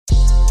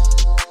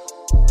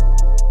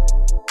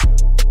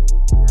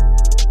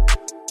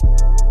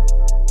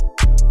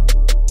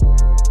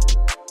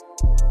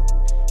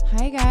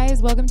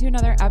guys, welcome to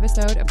another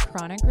episode of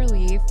Chronic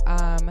Relief.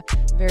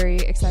 Very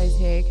excited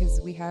today because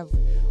we have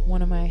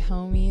one of my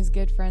homies,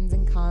 good friends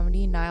in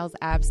comedy, Niles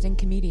Abston,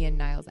 comedian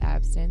Niles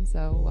Abston.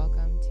 So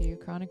welcome to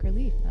Chronic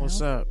Relief,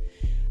 Niles. What's up?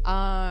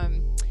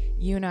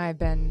 You and I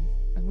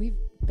we've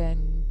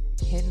been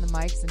hitting the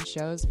mics and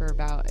shows for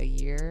about a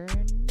year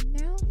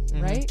now,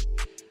 right?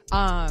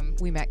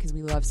 We met because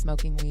we love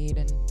smoking weed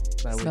and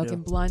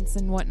smoking blunts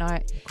and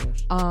whatnot.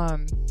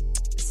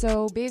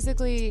 So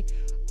basically,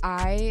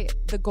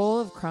 the goal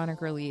of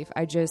Chronic Relief,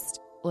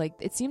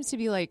 it seems to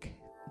be like,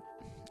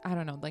 I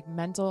don't know, like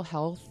mental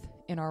health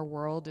in our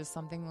world is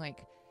something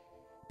like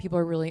people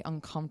are really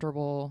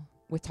uncomfortable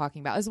with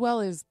talking about, as well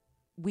as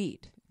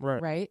weed,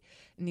 right?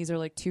 And these are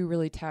like two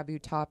really taboo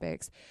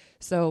topics.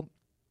 So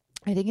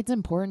I think it's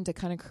important to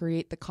kind of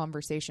create the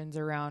conversations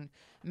around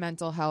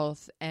mental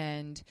health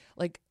and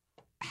like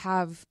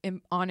have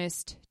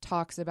honest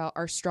talks about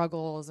our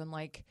struggles and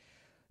like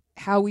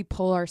how we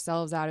pull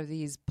ourselves out of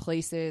these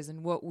places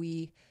and what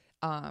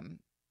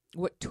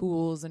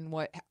tools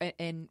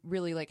and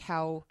really like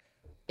how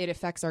it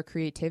affects our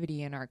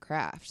creativity and our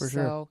craft. For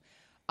sure.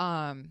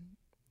 So,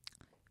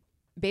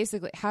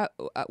 basically,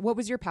 what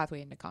was your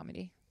pathway into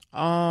comedy?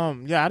 I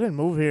didn't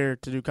move here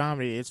to do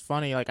comedy. It's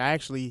funny. Like I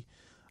actually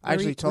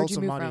told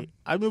somebody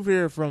I moved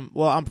here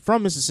I'm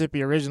from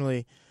Mississippi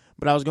originally,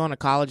 but I was going to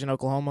college in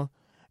Oklahoma,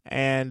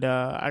 and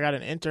I got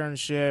an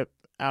internship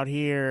out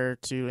here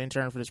to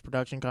intern for this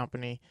production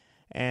company,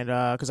 and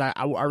because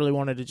I really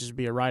wanted to just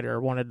be a writer. I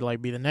wanted to like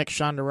be the next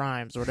Shonda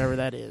Rhimes or whatever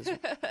that is.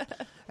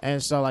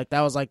 And so like that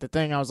was like the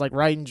thing. I was like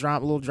writing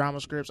little drama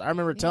scripts. I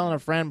remember telling a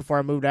friend before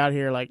I moved out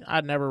here, like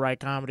I'd never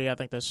write comedy. I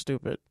think that's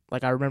stupid.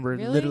 Like I remember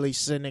literally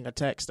sending a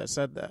text that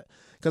said that,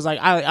 because like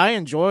I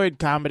enjoyed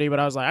comedy,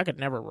 but I was like I could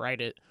never write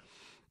it.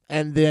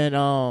 And then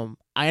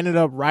I ended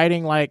up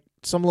writing like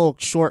some little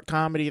short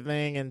comedy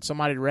thing, and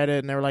somebody read it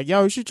and they were like,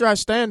 yo, you should try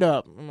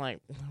stand-up. I'm like,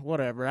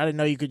 whatever. I didn't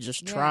know you could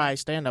just try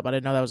stand-up. I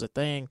didn't know that was a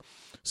thing.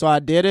 So I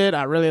did it.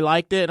 I really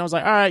liked it, and I was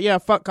like, all right, yeah,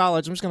 fuck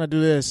college. I'm just going to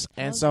do this.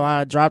 And so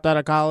I dropped out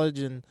of college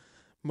and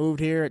moved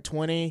here at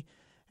 20,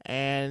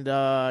 and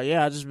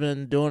I've just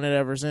been doing it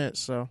ever since.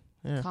 So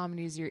yeah.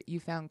 You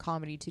found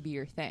comedy to be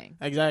your thing.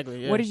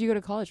 Exactly, yeah. What did you go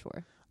to college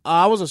for?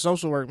 I was a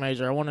social work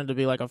major. I wanted to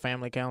be like a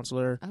family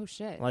counselor. Oh,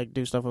 shit. Like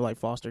do stuff with like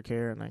foster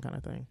care and that kind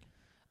of thing.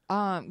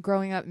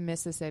 Growing up in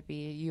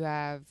Mississippi, you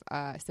have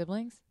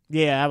siblings?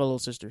 Yeah, I have a little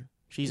sister.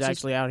 She's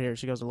actually out here.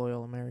 She goes to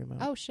Loyola Marymount.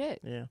 Oh,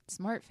 shit. Yeah.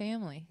 Smart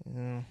family.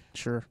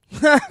 Sure.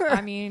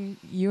 I mean,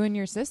 you and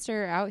your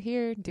sister out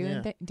here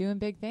doing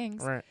big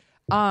things. Right.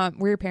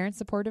 Were your parents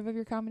supportive of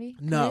your comedy?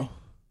 No.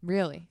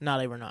 Really? No,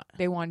 they were not.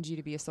 They wanted you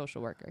to be a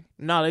social worker?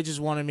 No, they just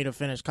wanted me to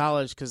finish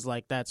college because,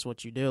 like, that's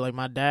what you do. Like,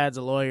 my dad's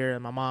a lawyer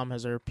and my mom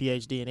has her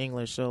PhD in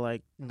English. So,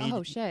 like,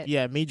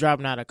 me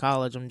dropping out of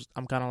college,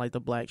 I'm kind of like the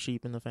black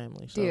sheep in the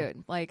family. So.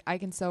 Dude, like, I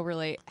can so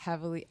relate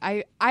heavily.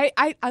 I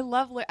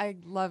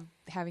love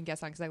having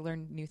guests on because I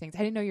learned new things. I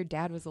didn't know your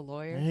dad was a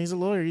lawyer. Yeah, he's a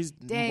lawyer. He's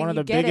one of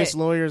the biggest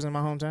lawyers in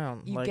my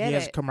hometown. He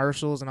has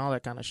commercials and all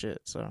that kind of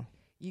shit. So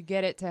you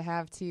get it to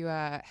have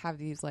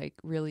these like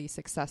really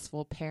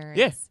successful parents.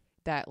 Yeah.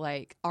 That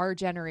like our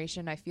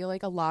generation, I feel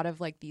like a lot of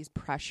like these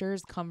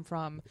pressures come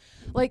from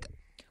like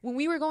when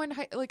we were going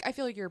to like I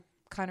feel like you're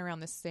kind of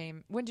around the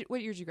same. What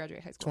year did you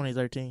graduate high school?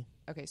 2013.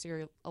 Okay, so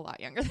you're a lot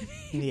younger than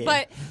me. Yeah.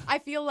 But I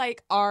feel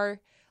like are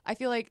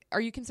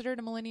you considered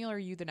a millennial or are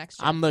you the next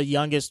gen? I'm the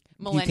youngest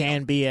millennial. You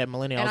can be at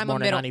millennial. I was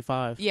born in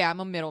 95. Yeah,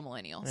 I'm a middle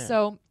millennial. Yeah.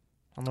 So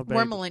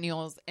we're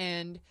millennials,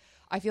 and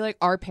I feel like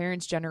our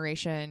parents'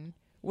 generation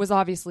was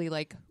obviously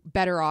like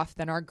better off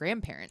than our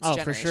grandparents'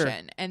 generation. For sure.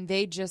 And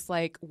they just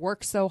like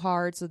worked so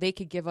hard so they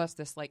could give us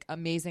this like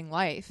amazing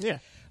life. Yeah.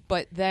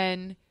 But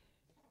then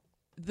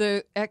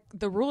the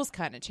rules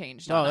kind of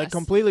changed on us. It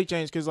completely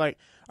changed because like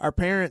our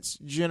parents'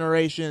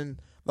 generation,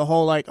 the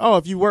whole like, oh,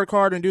 if you work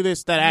hard and do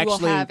this, that you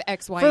actually will have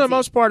X, Y, for the Z.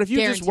 most part, if you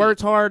Guaranteed. just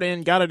worked hard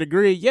and got a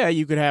degree, yeah,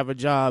 you could have a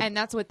job. And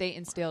that's what they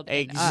instilled in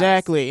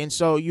exactly. us. And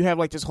so you have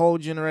like this whole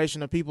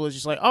generation of people is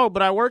just like, oh,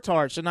 but I worked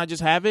hard, shouldn't I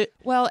just have it?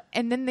 Well,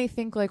 and then they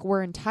think like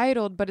we're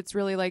entitled, but it's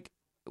really like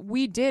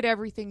we did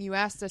everything you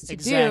asked us to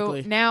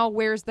Exactly. do. Now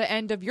where's the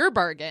end of your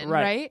bargain,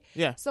 right?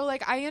 Yeah. So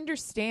like I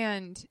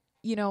understand,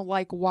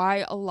 like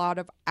why a lot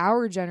of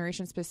our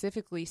generation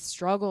specifically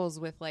struggles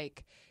with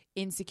like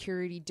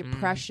insecurity,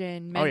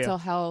 depression, mental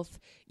health,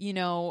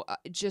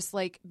 just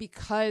like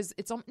because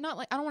it's not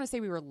like I don't want to say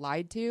we were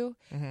lied to,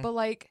 but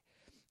like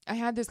I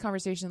had this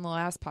conversation in the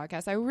last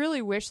podcast. I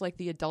really wish like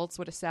the adults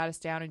would have sat us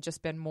down and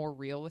just been more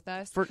real with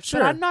us. For sure.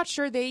 But I'm not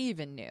sure they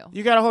even knew.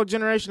 You got a whole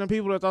generation of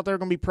people that thought they were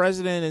going to be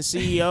president and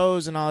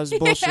CEOs and all this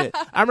bullshit.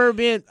 I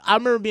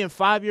remember being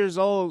 5 years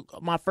old,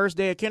 my first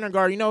day of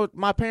kindergarten. You know what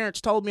my parents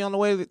told me on the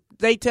way?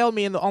 They tell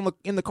me in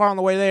the car on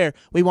the way there,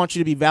 we want you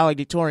to be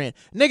valedictorian.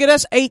 Nigga,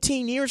 that's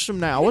 18 years from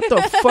now. What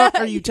the fuck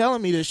are you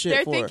telling me this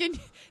shit for?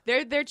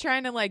 They're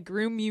trying to like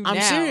groom you I'm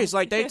now. serious.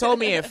 Like they told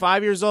me at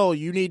 5 years old,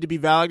 you need to be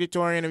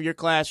valedictorian of your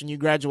class when you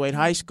graduate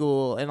high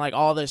school and like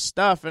all this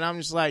stuff. And I'm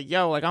just like,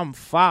 yo, like I'm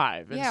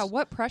 5. Yeah,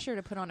 what pressure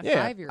to put on a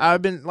 5-year-old?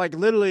 I've been like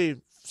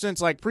literally since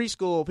like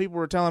preschool, people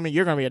were telling me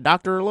you're gonna be a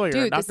doctor or a lawyer,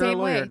 dude, a doctor or a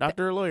lawyer, way.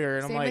 Doctor or a lawyer,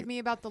 and same I'm like, with me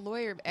about the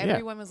lawyer.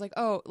 Everyone was like,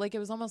 oh, like it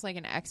was almost like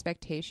an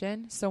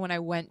expectation. So when I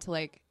went to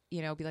like,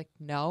 you know, be like,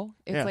 no,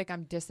 it's like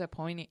I'm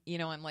disappointed, you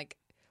know, I'm like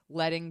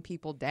letting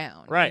people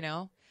down, right? You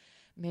know,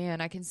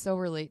 man, I can so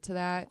relate to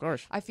that. Of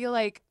course, I feel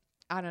like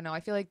I don't know.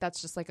 I feel like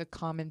that's just like a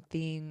common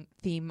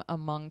theme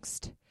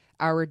amongst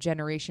our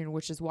generation,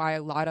 which is why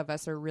a lot of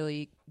us are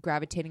really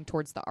gravitating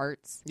towards the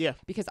arts. Yeah,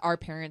 because our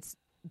parents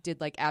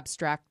did like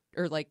abstract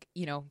or like,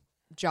 you know,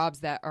 jobs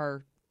that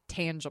are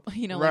tangible,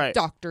 you know, like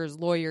doctors,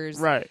 lawyers,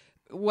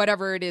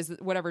 whatever it is,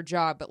 whatever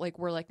job. But like,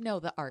 we're like, no,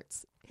 the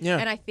arts. Yeah.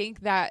 And I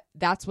think that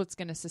that's what's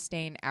going to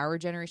sustain our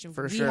generation.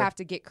 We have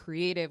to get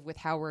creative with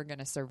how we're going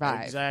to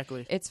survive.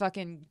 Exactly. It's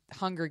fucking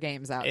Hunger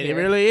Games out here. It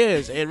really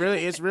is.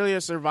 It's really a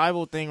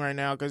survival thing right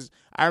now. Because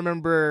I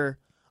remember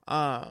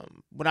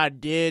when I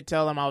did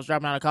tell them I was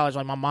dropping out of college,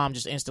 like my mom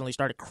just instantly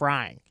started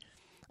crying.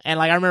 And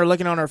like I remember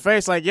looking on her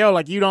face, like, "Yo,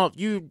 like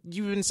you've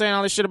been saying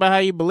all this shit about how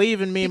you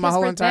believe in me my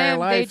whole entire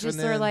life." They just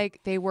are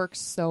like they work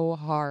so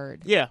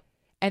hard,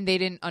 and they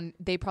didn't.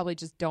 They probably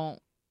just don't.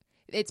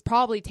 It's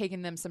probably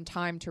taken them some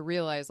time to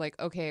realize, like,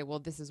 okay, well,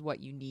 this is what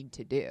you need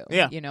to do.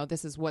 Yeah, you know,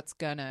 this is what's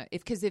gonna.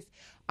 If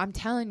I'm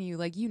telling you,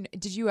 like, you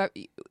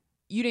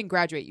didn't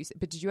graduate,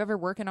 but did you ever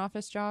work an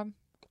office job?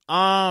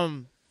 I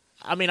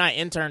mean, I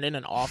interned in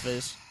an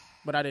office.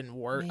 But I didn't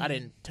work. Man. I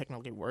didn't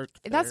technically work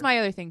there. That's my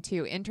other thing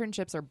too.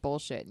 Internships are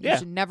bullshit. You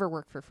should never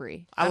work for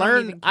free. I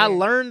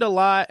learned a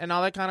lot and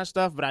all that kind of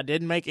stuff, but I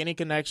didn't make any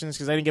connections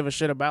because they didn't give a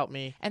shit about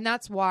me. And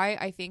that's why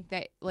I think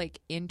that like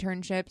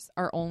internships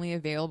are only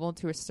available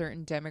to a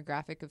certain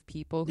demographic of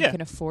people who can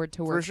afford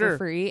to work for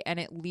free, and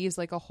it leaves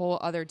like a whole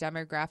other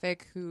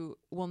demographic who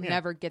will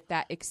never get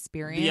that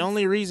experience. The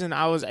only reason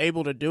I was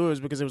able to do it was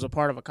because it was a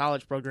part of a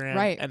college program,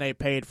 and they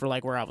paid for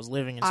like where I was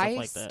living and stuff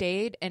like that. I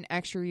stayed an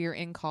extra year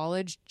in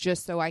college just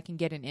so I can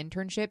get an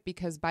internship,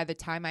 because by the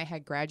time I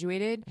had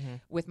graduated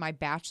with my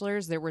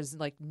bachelor's, there was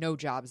like no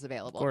jobs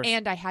available,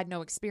 and I had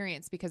no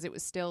experience because it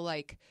was still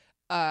like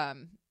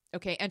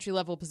entry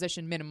level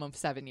position, minimum of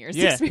 7 years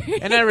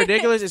experience. And that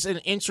ridiculous? It's an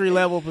entry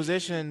level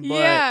position,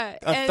 but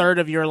a third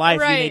of your life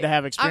you need to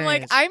have experience. I'm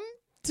like, I'm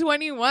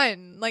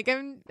 21, like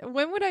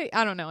when would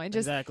I don't know, I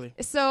just exactly.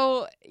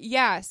 So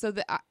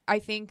I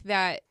think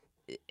that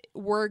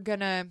we're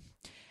gonna,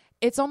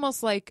 it's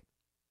almost like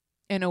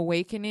an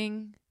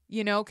awakening,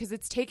 you know, because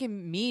it's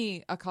taken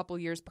me a couple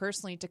years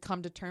personally to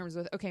come to terms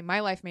with, okay, my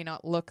life may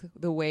not look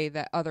the way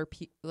that other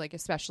people, like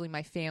especially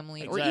my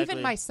family or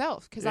even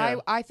myself, because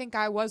I think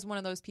I was one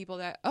of those people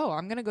that,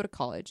 I'm going to go to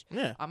college.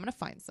 Yeah. I'm going to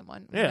find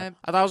someone. I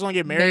thought I was going to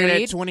get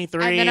married at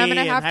 23 and then I'm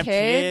going to have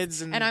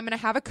kids and I'm going to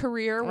have a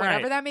career,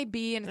 whatever that may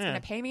be, and it's going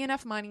to pay me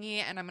enough money,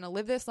 and I'm going to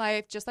live this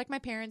life just like my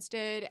parents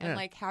did and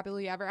like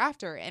happily ever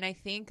after. And I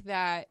think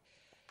that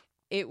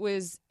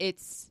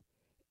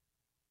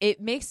it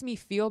makes me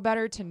feel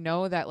better to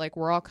know that like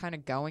we're all kind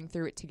of going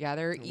through it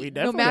together,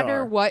 no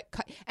matter what,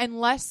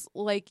 unless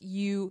like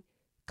you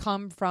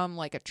come from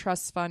like a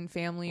trust fund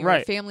family or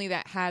a family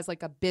that has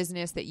like a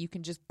business that you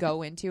can just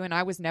go into. And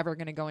I was never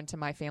going to go into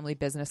my family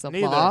business of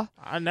law.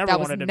 I never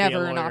wanted to be a lawyer. That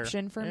was never an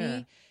option for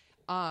me.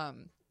 I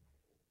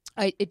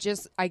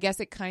guess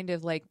it kind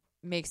of like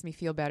makes me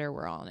feel better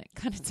we're all in it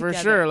kind of together. For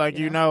sure, like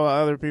you know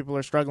other people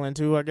are struggling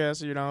too, I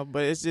guess, you know,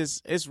 but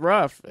it's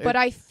rough. But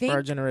I think for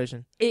our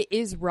generation it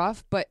is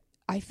rough, but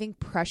I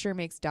think pressure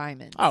makes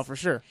diamonds. Oh, for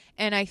sure.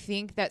 And I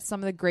think that some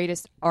of the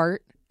greatest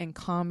art and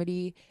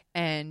comedy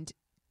and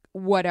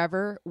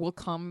whatever will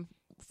come,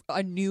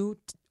 a new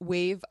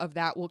wave of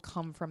that will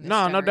come from this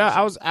generation. No doubt.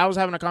 I was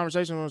having a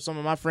conversation with some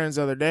of my friends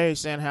the other day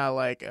saying how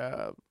like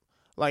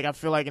I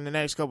feel like in the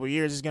next couple of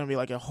years, it's going to be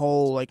like a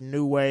whole like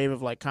new wave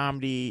of like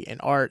comedy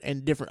and art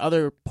and different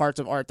other parts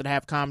of art that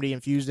have comedy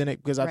infused in it.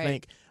 Because I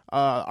think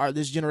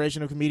this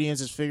generation of comedians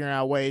is figuring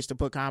out ways to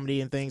put comedy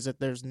in things that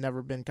there's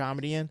never been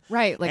comedy in.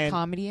 Right. Like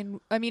comedy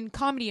and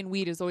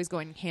weed is always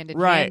going hand in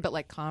hand, but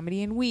like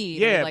comedy and weed.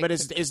 Yeah, like but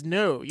it's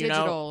new, you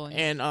know?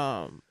 And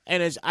I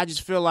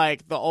just feel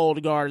like the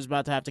old guard is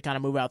about to have to kind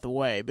of move out the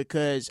way,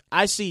 because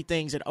I see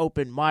things at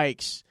open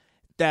mics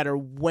that are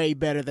way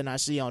better than I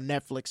see on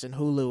Netflix and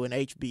Hulu and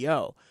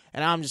HBO.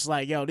 And I'm just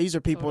like, yo, these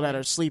are people that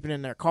are sleeping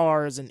in their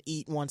cars and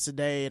eat once a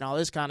day and all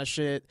this kind of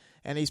shit.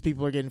 And these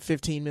people are getting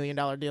 $15 million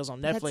deals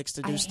on Netflix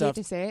to do stuff. I hate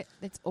to say it.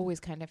 It's always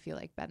kind of feel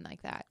like been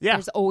like that. Yeah.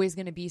 There's always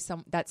going to be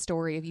that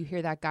story of you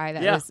hear that guy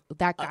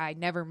that guy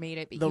never made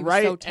it, but he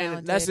was so talented.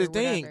 And that's the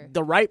thing. Whatever.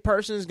 The right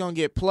person is going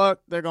to get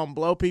plucked. They're going to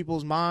blow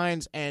people's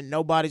minds, and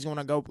nobody's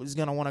going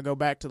to want to go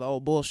back to the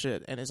old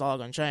bullshit, and it's all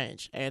going to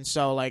change. And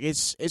so like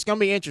it's going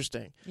to be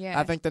interesting. Yeah.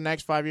 I think the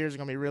next 5 years are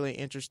going to be really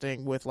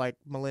interesting with like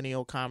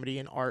millennial comedy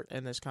and art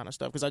and this kind of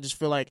stuff, because I just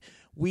feel like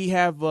we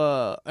have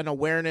an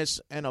awareness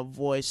and a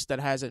voice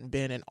that hasn't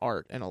been in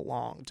art in a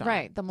long time.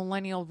 Right. The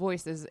millennial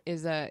voice is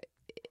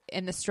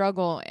in the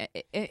struggle.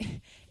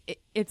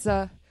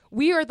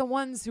 We are the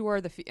ones who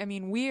are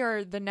we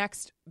are the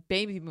next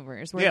baby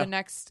boomers. We're the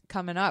next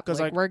coming up.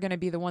 Like we're going to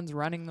be the ones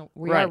running the.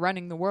 We right. are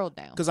running the world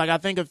now. Because like I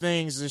think of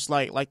things just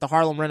like the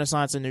Harlem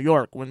Renaissance in New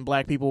York when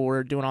black people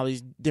were doing all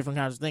these different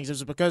kinds of things. It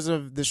was because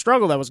of the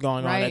struggle that was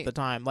going on at the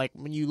time. Like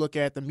when you look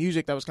at the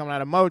music that was coming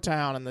out of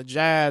Motown and the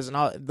jazz and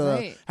all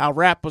the how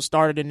rap was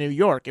started in New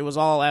York, it was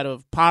all out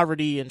of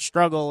poverty and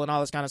struggle and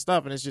all this kind of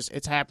stuff. And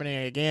it's happening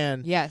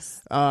again.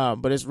 Yes.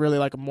 But it's really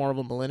like more of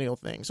a millennial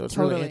thing. So it's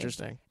really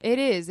interesting. It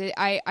is.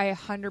 I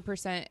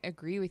 100%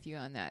 agree with you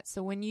on that.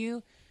 So when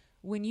you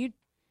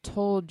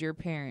told your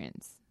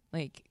parents,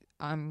 like,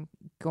 I'm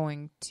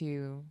going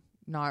to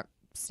not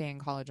stay in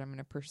college, I'm going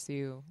to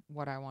pursue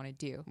what I want to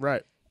do.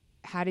 Right.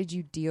 How did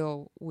you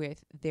deal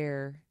with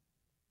their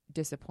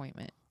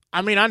disappointment?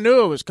 I mean, I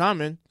knew it was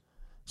coming.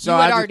 So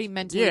you had already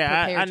mentally prepared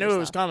I knew yourself. It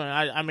was coming.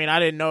 I mean, I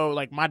didn't know,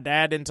 like, my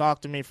dad didn't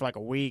talk to me for like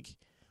a week.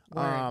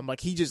 Right. Like,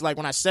 he just, like,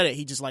 when I said it,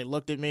 he just, like,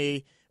 looked at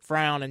me,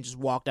 frowned, and just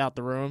walked out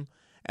the room.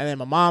 And then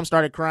my mom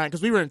started crying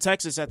because we were in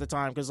Texas at the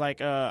time. Because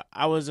like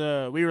I was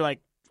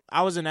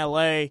in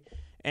LA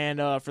and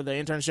for the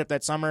internship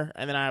that summer,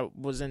 and then I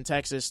was in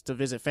Texas to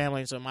visit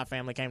family. So my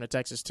family came to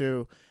Texas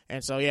too.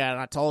 And so and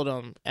I told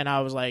them, and I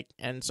was like,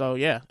 and so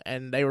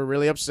and they were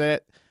really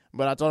upset.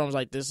 But I told them, I was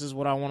like, this is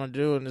what I want to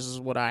do, and this is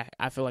what I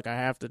feel like I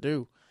have to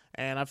do.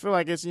 And I feel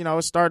like it's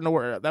it's starting to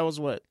work. That was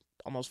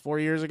almost 4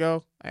 years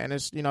ago, and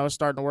it's it's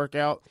starting to work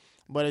out.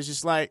 But it's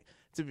just like.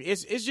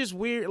 It's just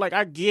weird. Like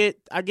I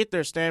get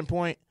their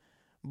standpoint,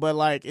 but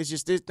like it's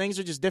just things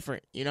are just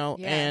different,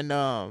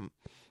 Yeah.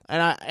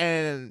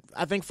 And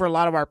I think for a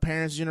lot of our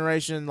parents'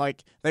 generation,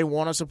 like they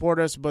want to support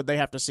us, but they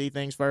have to see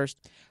things first.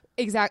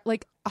 Exactly,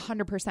 like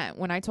 100%.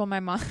 When I told my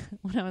mom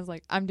when I was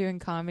like, I'm doing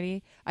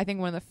comedy, I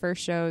think one of the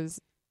first shows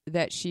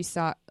that she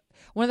saw,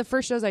 one of the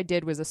first shows I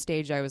did was a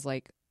stage I was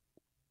like,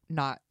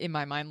 not in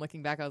my mind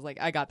looking back, I was like,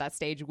 I got that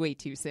stage way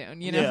too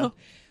soon, Yeah.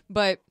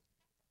 But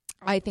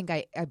I think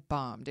I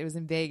bombed. It was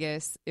in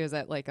Vegas. It was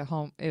at like it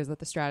was at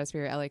the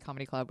Stratosphere LA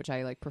Comedy Club, which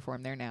I like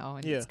perform there now,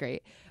 and it's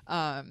great.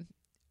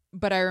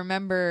 But I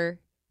remember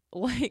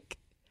like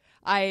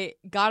I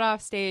got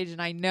off stage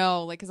and I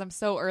know like, cause I'm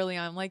so early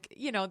on, like,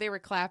 they were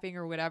clapping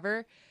or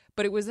whatever,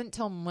 but it wasn't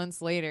until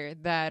months later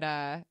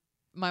that,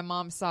 my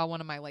mom saw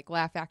one of my like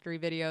Laugh Factory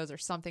videos or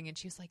something. And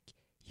she was like,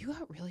 you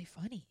got really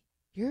funny.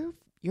 You're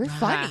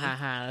funny.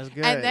 That's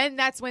good. And then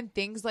that's when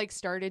things like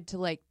started to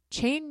like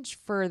change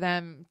for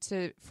them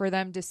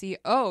to see,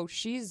 oh,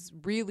 she's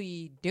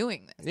really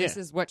doing this. Yeah. This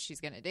is what she's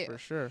going to do. For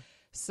sure.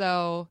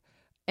 So,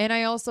 and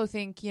I also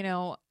think,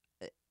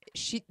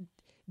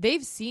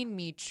 they've seen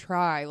me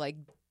try, like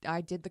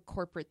I did the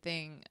corporate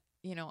thing,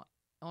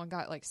 I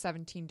got like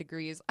 17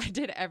 degrees. I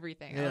did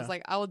everything. Yeah. I was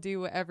like, I'll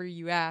do whatever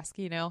you ask,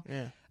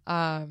 Yeah.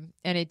 And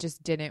it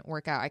just didn't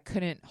work out. I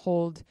couldn't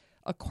hold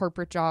a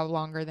corporate job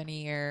longer than a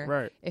year.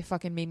 Right. It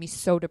fucking made me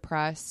so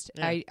depressed.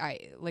 Yeah.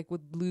 I like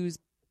would lose,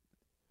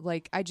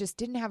 like I just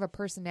didn't have a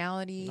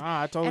personality.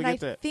 I totally get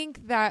that. And I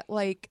think that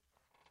like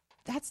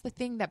that's the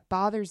thing that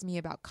bothers me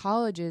about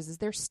colleges is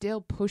they're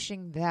still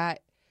pushing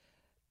that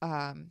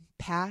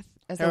path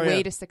as a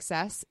way to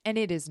success, and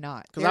it is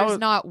not. There's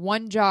not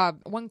one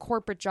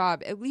corporate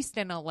job, at least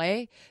in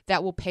LA,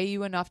 that will pay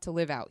you enough to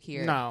live out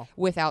here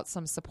without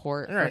some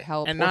support or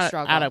help and or not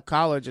struggle. Out of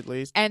college, at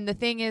least. And the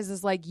thing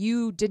is like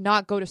you did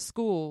not go to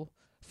school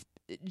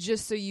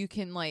just so you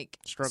can like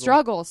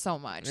struggle so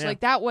much. Yeah.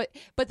 Like that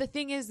but the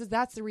thing is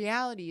that's the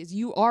reality is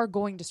you are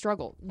going to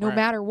struggle no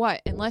matter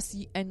what,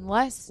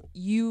 unless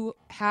you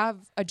have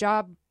a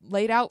job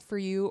laid out for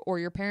you or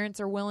your parents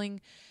are willing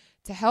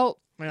to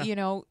help,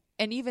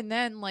 and even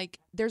then, like,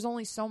 there's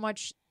only so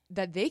much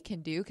that they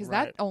can do because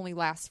that only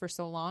lasts for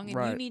so long.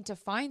 And you need to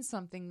find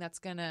something that's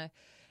going to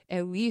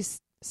at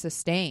least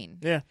sustain.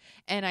 Yeah.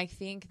 And I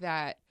think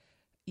that,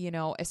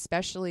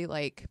 especially,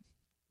 like,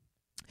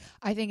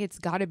 I think it's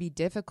got to be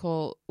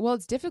difficult. Well,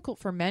 it's difficult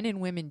for men and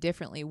women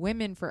differently.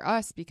 Women for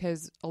us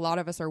because a lot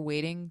of us are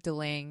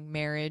delaying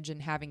marriage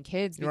and having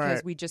kids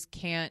because we just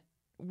can't.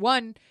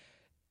 One,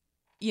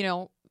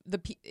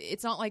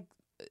 it's not like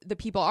the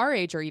people our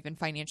age are even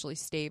financially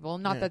stable.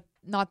 Not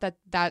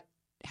that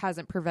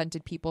hasn't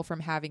prevented people from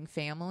having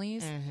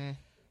families. Mm-hmm.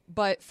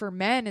 But for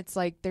men, it's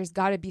like there's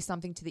got to be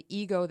something to the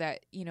ego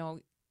that,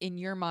 in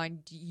your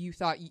mind, you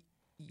thought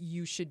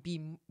you should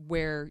be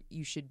where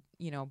you should,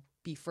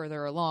 be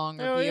further along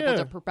or be able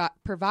to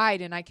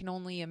provide. And I can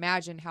only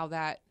imagine how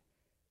that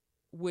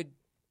would,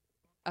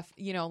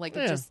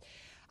 it just,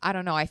 I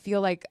don't know. I feel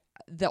like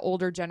the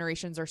older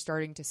generations are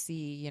starting to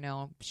see,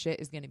 shit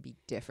is going to be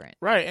different.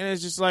 Right. And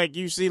it's just like,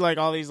 you see like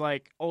all these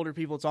like older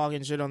people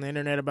talking shit on the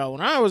internet about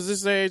when I was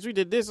this age, we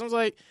did this. I was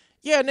like,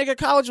 yeah, nigga,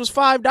 college was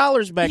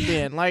 $5 back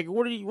then. Like,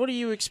 what do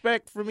you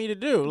expect for me to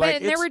do? Like,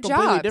 and there were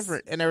completely jobs.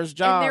 different. And there was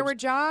jobs. And there were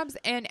jobs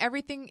and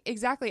everything.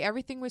 Exactly.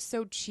 Everything was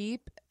so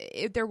cheap.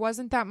 There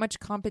wasn't that much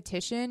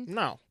competition.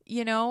 No.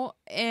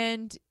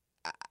 And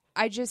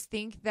I just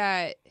think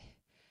that,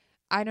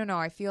 I don't know.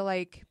 I feel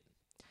like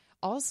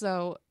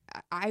also,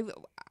 I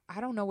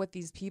don't know what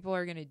these people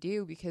are going to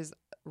do because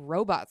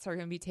robots are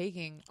going to be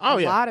taking a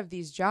lot of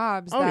these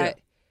jobs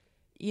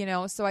You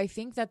know, so I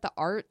think that the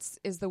arts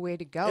is the way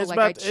to go. It's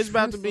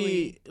about to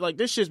be like,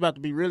 this shit's about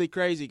to be really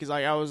crazy because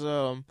like I was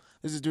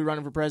this is dude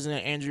running for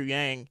president, Andrew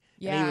Yang.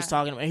 Yeah. And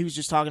he was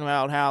just talking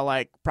about how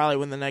like probably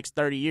within the next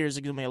 30 years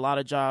there's gonna be a lot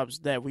of jobs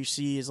that we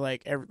see is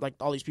like like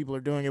all these people are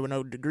doing it with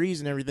no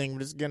degrees and everything,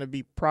 but it's gonna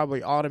be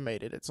probably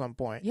automated at some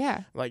point.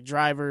 Yeah. Like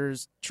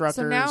drivers, truckers,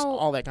 so now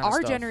all that kind of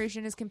stuff. Our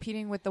generation is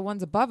competing with the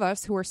ones above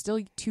us who are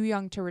still too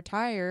young to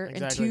retire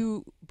Exactly. and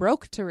too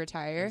broke to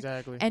retire.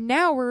 Exactly. And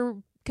now we're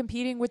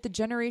competing with the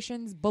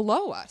generations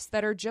below us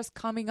that are just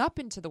coming up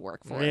into the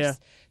workforce. Yeah.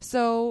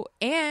 So,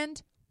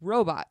 and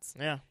robots.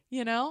 Yeah.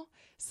 You know?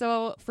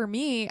 So for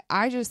me,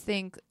 I just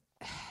think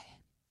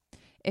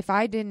if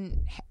I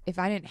didn't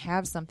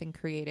have something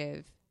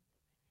creative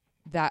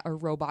that a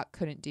robot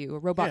couldn't do, a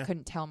robot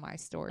couldn't tell my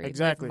story,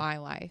 exactly, my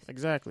life,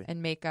 exactly,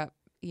 and make up,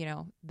 you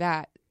know,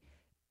 that.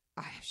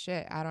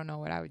 I don't know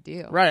what I would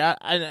do. Right,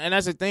 and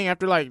that's the thing.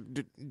 After like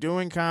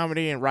doing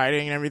comedy and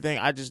writing and everything,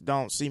 I just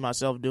don't see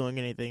myself doing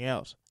anything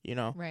else. You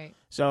know, right?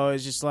 So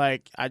it's just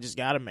like I just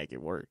got to make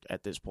it work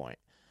at this point.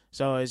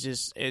 So it's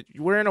just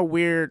we're in a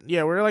weird,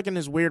 we're like in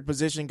this weird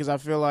position because I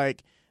feel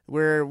like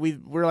we're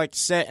like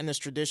set in this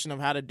tradition of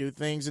how to do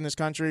things in this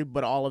country,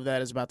 but all of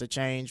that is about to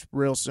change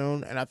real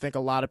soon. And I think a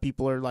lot of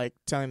people are like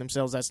telling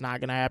themselves that's not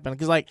going to happen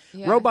because like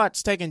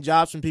robots taking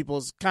jobs from people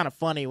is kind of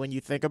funny when you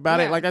think about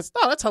it. Like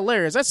that's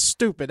hilarious. That's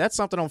stupid. That's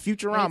something on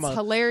Futurama. It's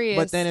hilarious.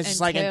 But then it's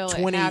just like in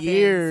 20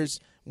 years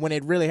when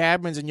it really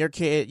happens and your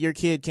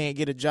kid can't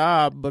get a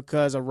job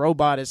because a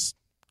robot is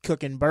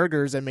cooking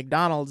burgers at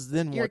McDonald's,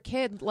 then what? Your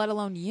kid, let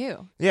alone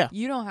you. Yeah.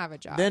 You don't have a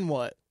job. Then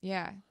what?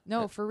 Yeah.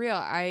 No, for real.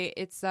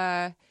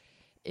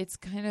 It's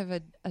kind of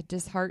a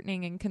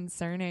disheartening and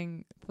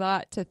concerning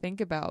thought to think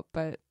about,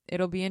 but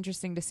it'll be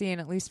interesting to see. And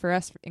at least for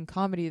us in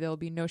comedy, there'll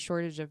be no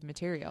shortage of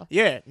material.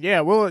 Yeah.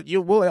 We'll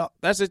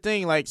that's the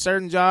thing. Like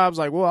certain jobs,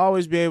 like we'll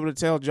always be able to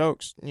tell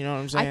jokes. You know what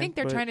I'm saying? I think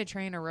they're trying to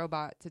train a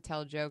robot to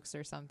tell jokes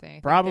or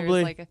something. Probably.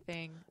 There's like a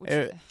thing.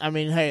 I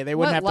mean, hey, they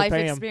wouldn't have to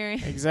pay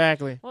experience? Them.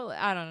 Exactly. Well,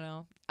 I don't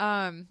know.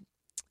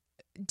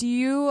 Do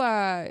you,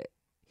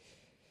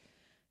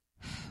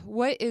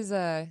 what is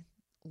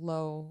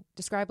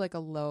describe like a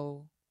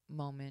low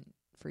moment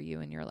for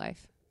you in your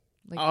life?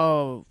 Like,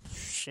 oh,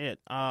 shit.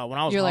 When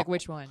I was You're like,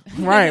 which one?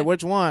 Right,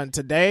 which one?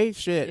 Today?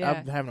 Shit, yeah.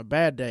 I'm having a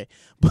bad day.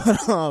 But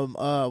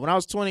when I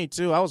was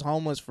 22, I was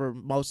homeless for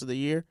most of the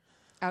year.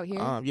 Out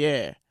here?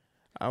 Yeah.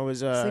 I was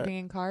sleeping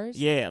in cars?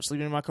 Yeah, I'm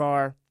sleeping in my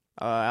car.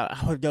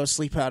 I would go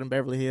sleep out in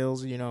Beverly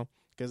Hills, you know,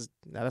 because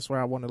that's where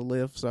I wanted to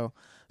live. So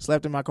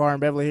slept in my car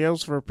in Beverly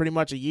Hills for pretty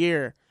much a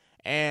year.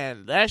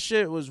 And that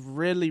shit was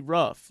really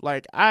rough.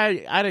 Like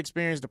I'd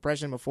experienced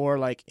depression before,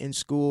 like in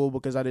school,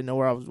 because I didn't know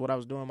what I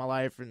was doing in my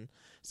life and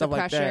stuff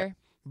like that.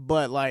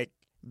 But like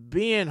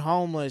being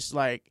homeless,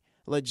 like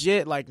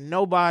legit, like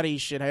nobody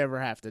should ever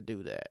have to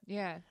do that.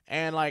 Yeah.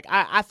 And like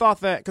I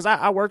thought that because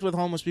I worked with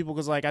homeless people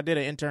because like I did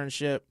an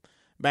internship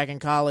back in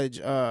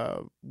college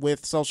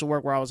with social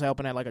work where I was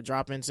helping at like a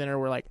drop-in center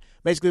where like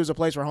basically it was a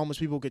place where homeless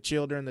people could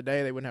chill during the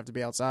day. They wouldn't have to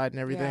be outside and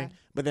everything. Yeah.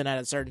 But then at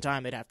a certain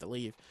time they'd have to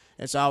leave.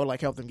 And so I would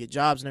like help them get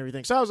jobs and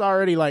everything. So I was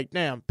already like,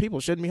 damn, people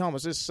shouldn't be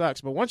homeless. This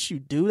sucks. But once you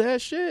do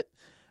that shit,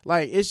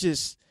 like it's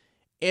just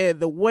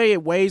the way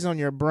it weighs on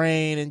your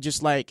brain and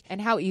just like...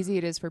 And how easy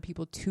it is for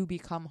people to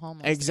become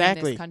homeless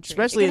exactly. in this country.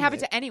 Especially it can happen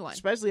to anyone.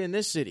 Especially in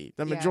this city.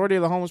 The majority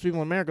of the homeless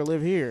people in America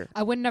live here.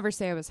 I would never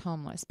say I was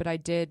homeless, but I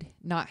did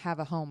not have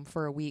a home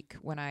for a week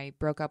when I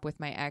broke up with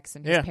my ex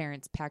and his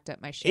parents packed up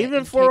my shit.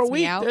 Even for a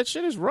week, that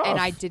shit is rough. And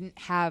I didn't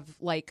have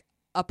like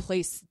a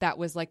place that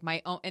was like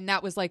my own, and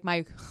that was like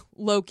my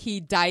low-key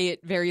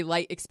diet, very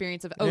light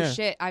experience of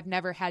shit, I've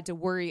never had to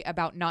worry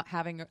about not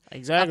having a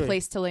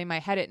place to lay my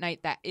head at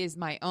night that is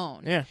my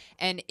own.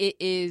 And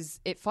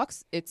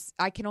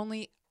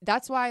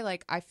that's why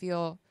like I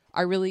feel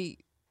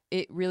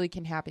it really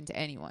can happen to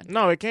anyone.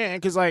 No, it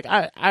can't, because like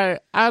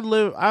I've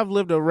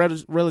lived a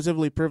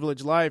relatively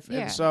privileged life,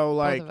 and so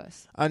like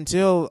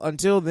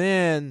until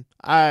then,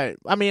 I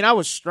mean I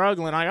was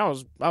struggling. I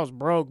was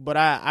broke, but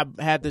I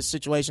had this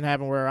situation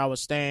happen where I was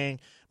staying.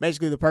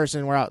 Basically, the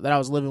person that I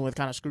was living with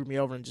kind of screwed me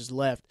over and just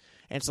left,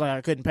 and so like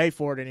I couldn't pay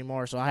for it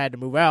anymore, so I had to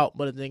move out.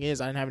 But the thing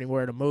is, I didn't have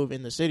anywhere to move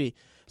in the city,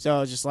 so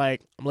I was just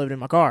like, I'm living in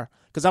my car.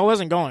 Because I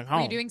wasn't going home.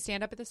 Were you doing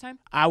stand-up at this time?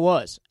 I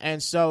was.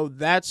 And so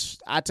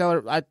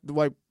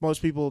like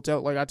most people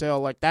tell,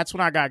 that's when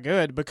I got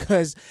good,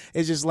 because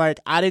it's just like,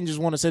 I didn't just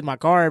want to sit in my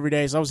car every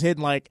day. So I was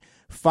hitting like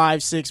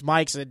 5-6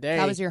 mics a day.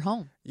 That was your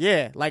home.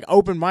 Yeah. Like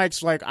open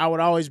mics, like I would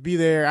always be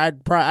there.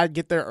 I'd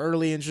get there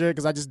early and shit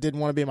because I just didn't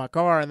want to be in my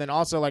car. And then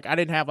also like I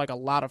didn't have like a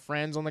lot of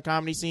friends on the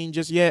comedy scene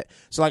just yet.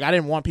 So like I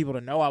didn't want people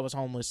to know I was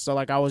homeless. So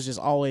like I was just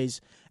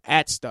always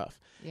at stuff.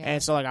 Yeah.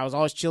 And so, like, I was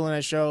always chilling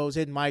at shows,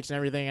 hitting mics and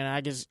everything, and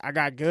I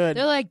got good.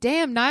 They're like,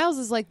 damn, Niles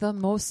is, like, the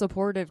most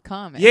supportive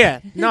comic. Yeah.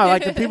 No,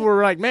 like, the people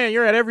were like, man,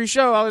 you're at every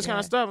show, all this kind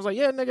of stuff. I was like,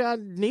 yeah, nigga, I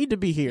need to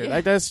be here. Yeah.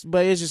 Like,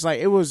 but it's just,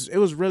 like, it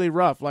was really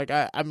rough. Like,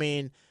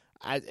 things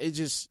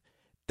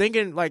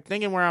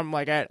thinking where I'm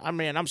like at. I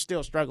mean, I'm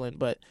still struggling,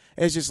 but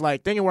it's just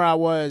like thinking where I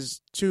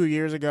was 2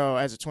 years ago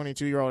as a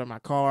 22-year-old in my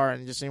car,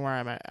 and just seeing where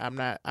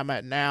I'm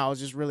at now is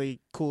just really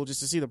cool just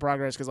to see the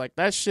progress, because like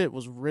that shit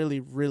was really,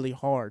 really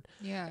hard.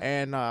 Yeah.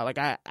 And like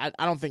I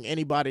don't think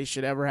anybody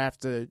should ever have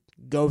to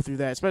go through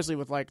that, especially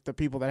with like the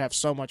people that have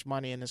so much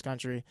money in this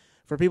country.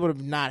 For people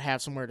to not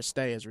have somewhere to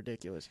stay is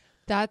ridiculous.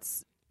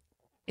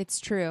 It's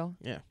true.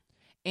 Yeah.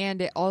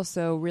 And it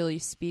also really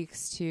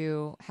speaks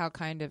to how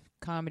kind of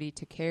comedy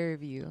took care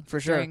of you for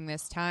sure during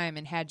this time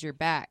and had your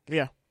back.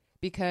 Yeah.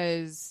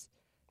 Because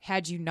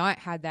had you not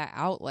had that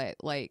outlet,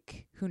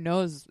 like, who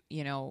knows,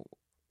 you know,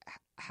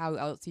 how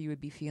else you would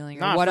be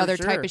feeling, or what other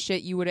type of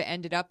shit you would have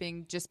ended up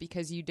in, just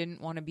because you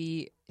didn't want to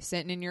be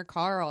sitting in your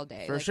car all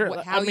day. For like,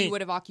 sure. How you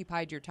would have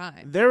occupied your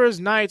time. There was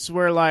nights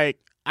where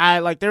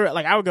I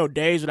would go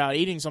days without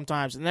eating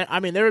sometimes, and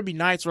there would be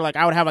nights where like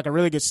I would have like a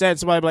really good set, and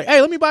somebody would be like, "Hey,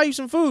 let me buy you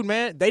some food,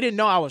 man." They didn't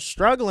know I was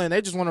struggling;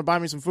 they just wanted to buy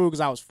me some food because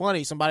I was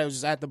funny. Somebody was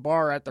just at the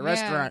bar or at the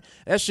restaurant.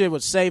 That shit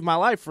would save my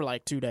life for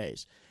like 2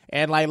 days,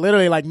 and like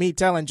literally like me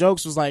telling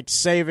jokes was like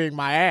saving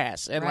my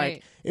ass, and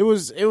like it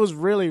was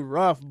really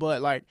rough,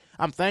 but like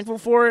I'm thankful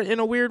for it in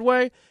a weird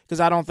way, because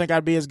I don't think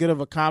I'd be as good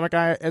of a comic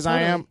as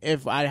I am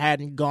if I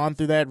hadn't gone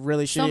through that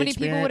really shitty experience. So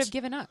many people would have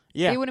given up.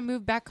 Yeah. They would have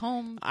moved back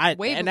home way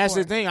before. And that's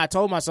the thing. I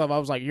told myself, I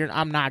was like,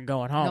 I'm not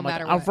going home. No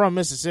matter what. I'm from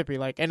Mississippi.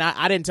 Like, and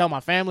I didn't tell my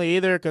family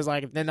either, because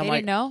like then I'm like, they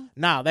didn't know?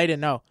 No, they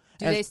didn't know.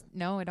 Do they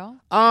know at all?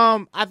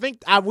 I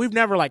think we've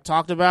never like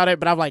talked about it,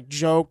 but I've like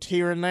joked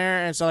here and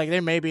there, and so like they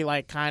maybe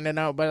like kind of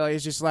know, but like,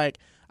 it's just like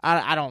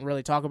I don't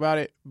really talk about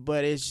it.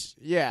 But it's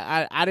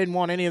I didn't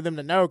want any of them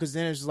to know, because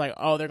then it's just like,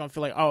 oh, they're gonna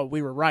feel like, oh,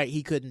 we were right,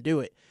 he couldn't do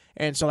it,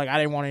 and so like I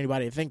didn't want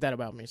anybody to think that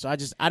about me. So I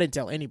didn't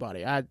tell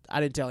anybody. I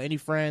didn't tell any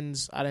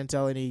friends. I didn't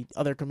tell any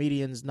other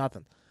comedians.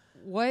 Nothing.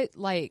 What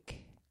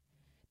like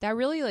that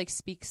really like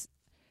speaks.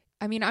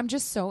 I mean, I'm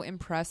just so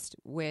impressed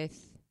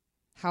with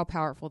how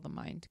powerful the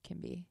mind can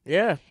be.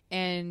 Yeah.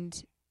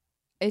 And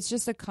it's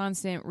just a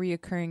constant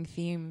reoccurring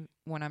theme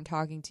when I'm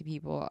talking to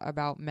people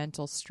about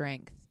mental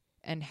strength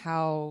and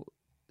how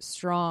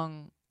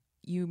strong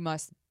you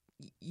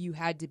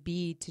had to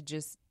be to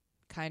just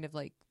kind of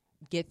like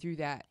get through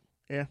that.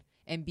 Yeah.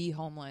 And be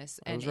homeless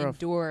and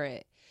endure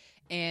it.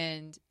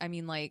 And I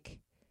mean, like,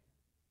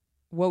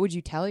 what would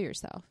you tell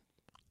yourself?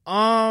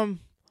 I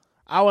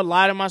would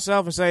lie to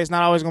myself and say it's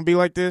not always going to be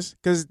like this.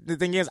 Because the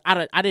thing is,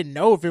 I didn't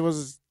know if it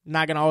was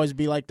not going to always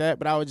be like that,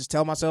 but I would just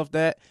tell myself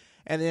that.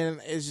 And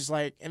then it's just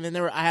like, and then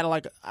I had a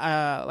lot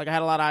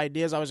of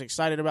ideas I was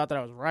excited about that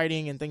I was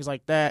writing and things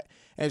like that.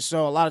 And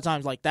so a lot of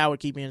times like that would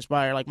keep me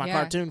inspired. Like my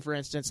cartoon, for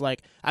instance,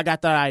 like I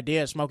got that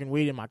idea of smoking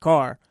weed in my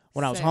car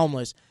when I was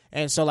homeless.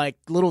 And so like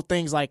little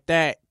things like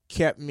that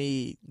kept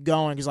me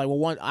going, because like,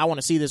 well, I want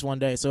to see this one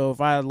day. So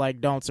if I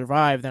like don't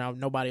survive, then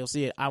nobody will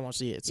see it. I won't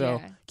see it.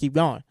 So keep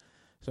going.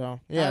 So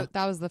yeah,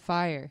 that was the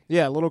fire.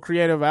 Yeah, little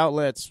creative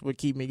outlets would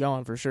keep me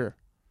going for sure.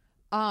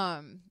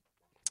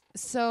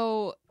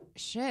 So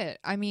shit.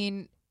 I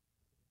mean,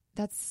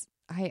 that's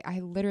I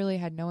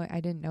literally I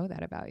didn't know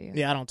that about you.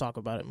 Yeah, I don't talk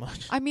about it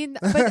much. I mean,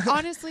 but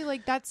honestly,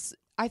 like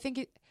I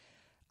think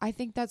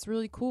that's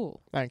really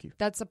cool. Thank you.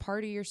 That's a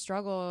part of your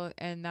struggle,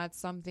 and that's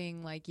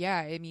something like,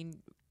 I mean,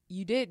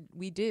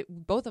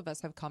 both of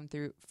us have come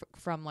through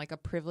from like a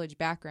privileged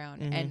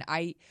background. Mm-hmm. And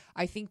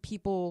I think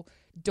people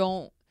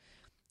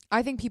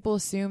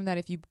assume that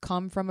if you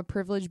come from a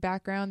privileged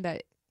background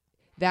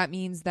that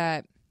means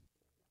that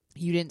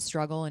you didn't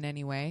struggle in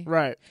any way.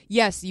 Right.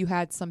 Yes, you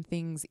had some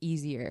things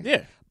easier.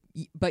 Yeah.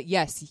 But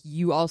yes,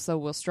 you also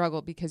will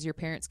struggle because your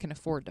parents can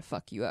afford to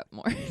fuck you up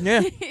more.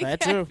 Yeah,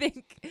 that too.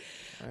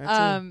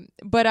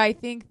 But I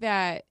think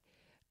that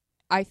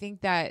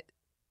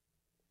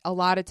a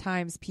lot of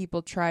times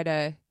people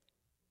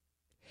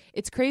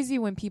it's crazy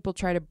when people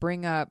try to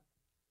bring up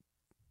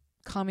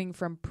coming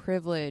from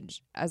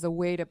privilege as a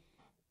way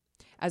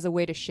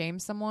to shame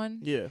someone.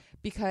 Yeah.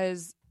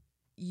 Because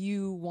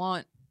you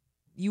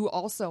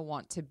also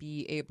want to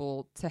be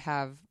able to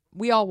have,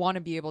 we all want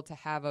to be able to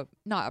have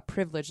not a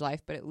privileged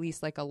life, but at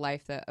least like a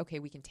life that, okay,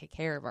 we can take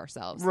care of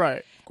ourselves.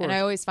 Right. And I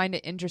always find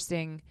it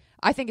interesting.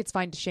 I think it's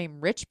fine to shame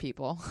rich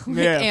people, like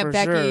yeah, Aunt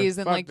Becky's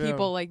and Fuck like them.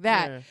 people like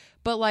that. Yeah.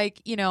 But like,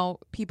 you know,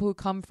 people who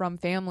come from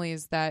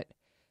families that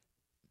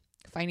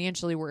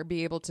financially were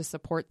be able to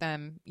support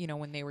them, you know,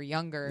 when they were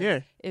younger.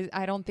 Yeah.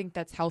 I don't think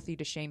that's healthy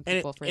to shame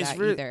people for that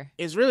either.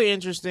 It's really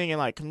interesting in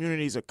like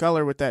communities of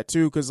color with that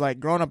too, because like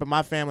growing up in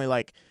my family,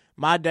 like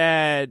my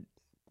dad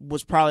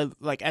was probably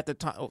like at the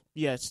time,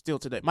 still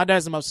today, my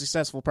dad's the most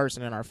successful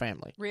person in our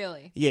family.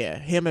 Really? Yeah,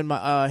 him and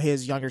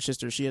his younger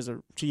sister, she has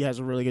a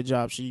really good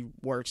job. She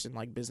works in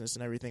like business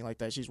and everything like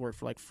that. She's worked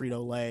for like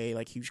Frito-Lay,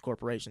 like huge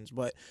corporations.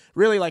 But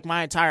really, like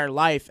my entire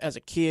life as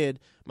a kid,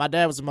 my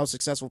dad was the most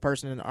successful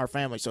person in our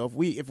family. So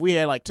if we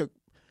had like took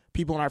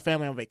people in our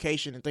family on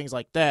vacation and things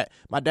like that,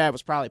 my dad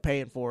was probably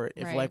paying for it.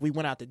 If Right. like we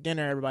went out to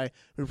dinner, everybody,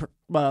 we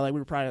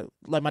were probably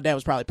like my dad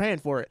was probably paying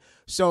for it.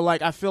 So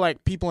like I feel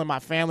like people in my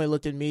family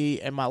looked at me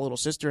and my little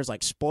sister as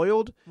like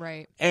spoiled,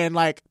 Right. and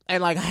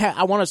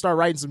I want to start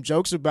writing some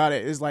jokes about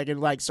it. Is like in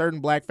like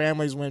certain black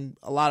families when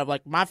a lot of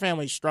like my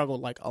family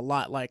struggled like a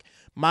lot. Like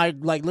my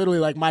like literally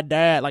like my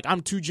dad, like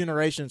I'm 2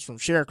 generations from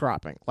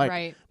sharecropping. Like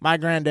Right. my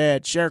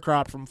granddad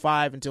sharecropped from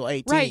 5 until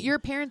 18. Right. Your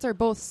parents are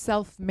both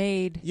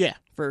self-made. Yeah,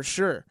 for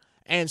sure.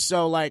 And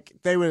so like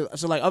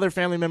other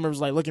family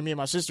members like look at me and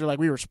my sister like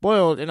we were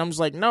spoiled, and I'm just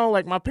like, no,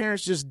 like my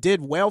parents just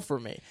did well for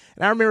me.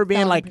 And I remember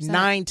being 1,000%. like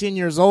 9-10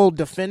 years old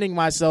defending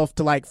myself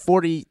to like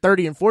 30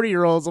 and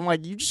 40-year-olds. I'm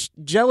like, you just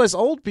jealous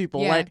old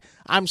people. Yeah. Like,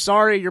 I'm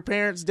sorry your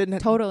parents didn't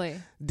Totally.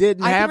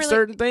 have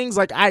certain things.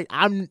 Like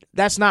I'm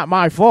that's not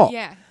my fault.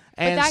 Yeah.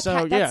 And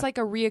But that's like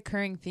a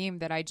reoccurring theme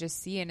that I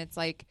just see, and it's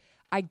like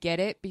I get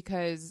it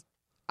because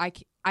I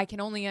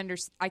can only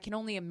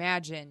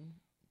imagine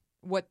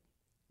what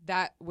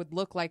that would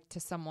look like to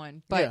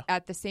someone, but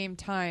at the same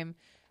time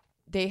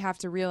they have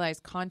to realize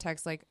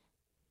context. Like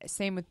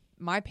same with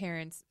my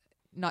parents,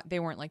 they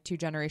weren't like 2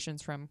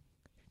 generations from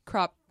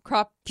crop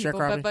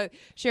people, but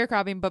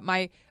sharecropping. But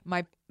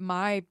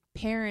my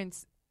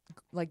parents,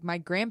 like my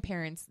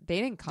grandparents,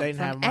 they didn't come from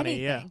have money,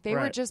 anything. yeah. They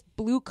Right. were just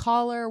blue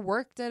collar,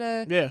 worked at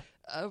a Yeah.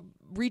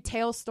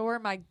 retail store.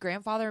 My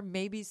grandfather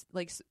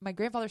my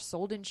grandfather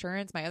sold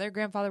insurance. My other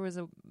grandfather was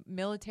a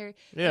military.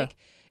 Yeah. Like,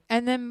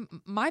 and then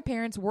my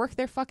parents worked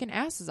their fucking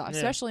asses off,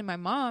 especially my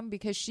mom,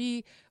 because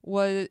she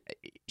went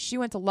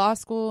to law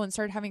school and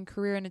started having a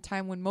career in a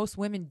time when most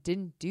women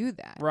didn't do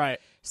that. Right.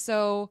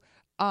 So,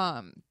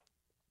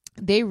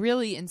 they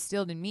really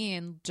instilled in me,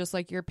 and just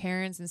like your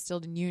parents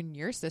instilled in you and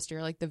your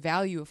sister, like the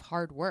value of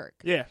hard work.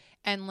 Yeah.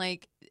 And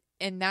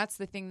that's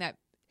the thing that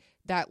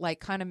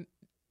like kind of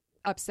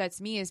upsets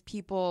me is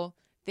people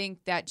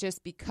think that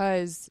just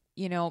because,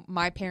 you know,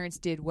 my parents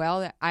did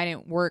well, that I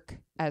didn't work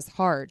as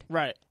hard.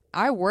 Right.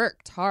 I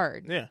worked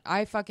hard. Yeah.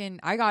 I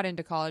got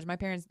into college.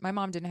 My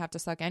mom didn't have to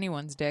suck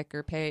anyone's dick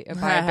or buy a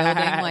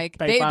building. Like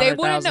they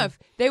wouldn't have.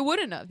 They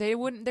wouldn't have.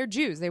 They're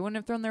Jews. They wouldn't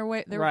have thrown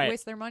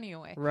waste their money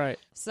away. Right.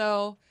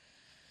 So,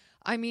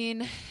 I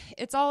mean,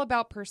 it's all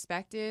about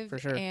perspective. For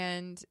sure.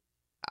 And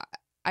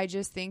I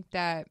just think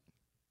that,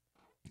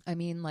 I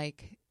mean,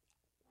 like,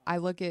 I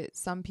look at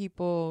some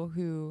people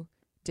who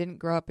didn't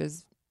grow up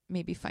as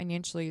maybe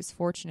financially as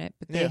fortunate,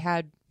 but they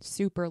had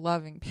super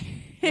loving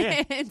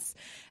parents.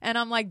 And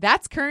I'm like,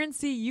 that's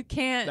currency. You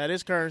can't. That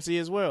is currency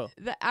as well.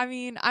 I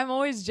mean, I'm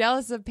always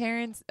jealous of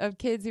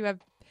kids who have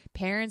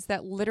parents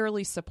that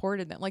literally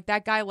supported them. Like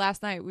that guy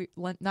last night,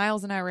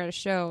 Niles and I were at a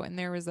show, and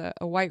there was a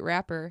white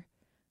rapper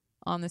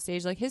on the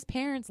stage. Like his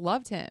parents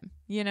loved him,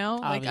 you know,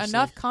 Obviously. like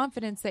enough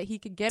confidence that he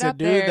could get to up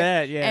do there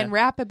that, and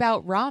rap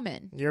about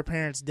ramen. Your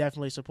parents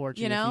definitely support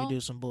you, You know? if you do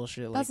some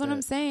bullshit like that. That's what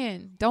I'm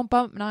saying. Don't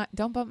bump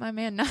my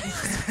man Niles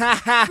for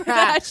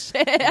that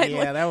shit.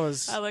 Yeah, that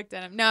was. I looked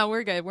at him. No,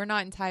 we're good. We're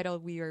not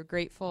entitled. We are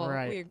grateful.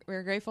 Right.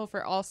 We're grateful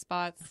for all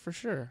spots For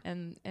sure.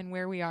 and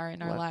where we are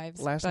in our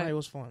lives. Last night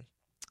was fun.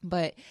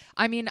 But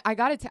I mean,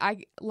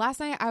 last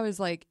night I was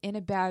like in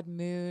a bad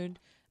mood.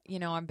 You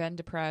know, I've been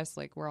depressed.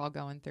 Like we're all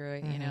going through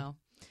it, you know.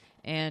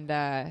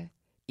 And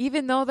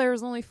even though there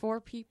was only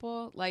 4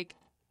 people, like,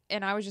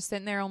 and I was just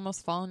sitting there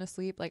almost falling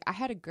asleep, like I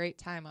had a great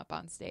time up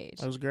on stage.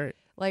 That was great.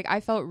 Like I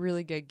felt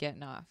really good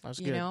getting off. That's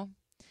you good. know?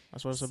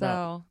 That's what it's So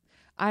about.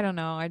 I don't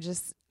know.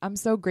 I'm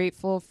so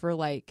grateful for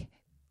like,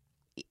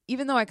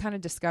 even though I kind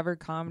of discovered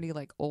comedy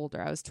like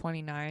older. I was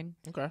 29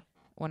 Okay.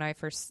 when I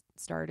first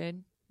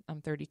started.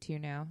 I'm 32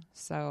 now.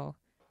 So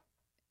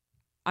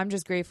I'm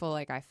just grateful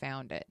like I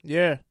found it.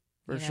 Yeah,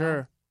 for You know?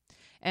 sure.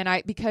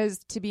 And because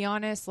to be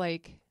honest,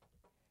 like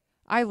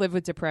I live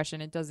with depression.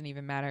 It doesn't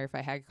even matter if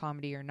I had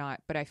comedy or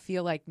not. But I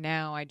feel like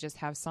now I just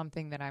have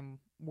something that I'm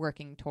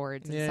working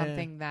towards and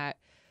something that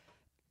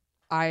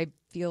I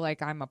feel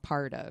like I'm a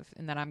part of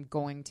and that I'm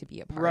going to be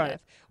a part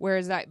of.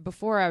 Whereas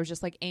before I was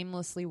just like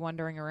aimlessly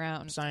wandering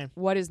around. Same.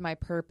 What is my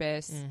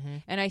purpose?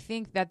 And I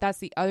think that's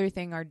the other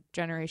thing our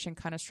generation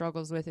kind of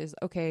struggles with is,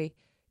 okay,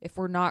 if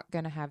we're not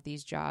going to have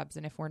these jobs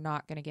and if we're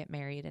not going to get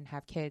married and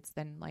have kids,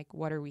 then like,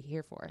 what are we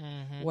here for?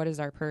 What is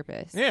our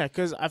purpose? Yeah,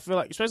 because I feel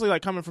like, especially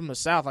like coming from the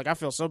South, like I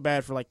feel so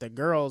bad for like the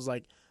girls,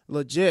 like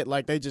legit,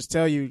 like they just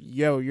tell you,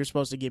 yo, you're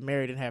supposed to get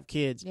married and have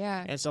kids.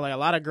 Yeah. And so like a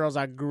lot of girls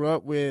I grew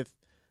up with,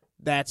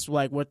 that's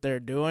like what they're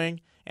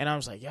doing. And I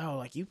was like, yo,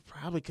 like you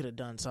probably could have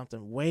done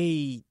something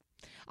way.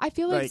 I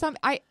feel like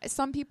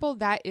some people,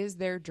 that is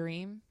their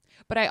dream.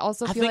 But I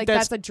also feel like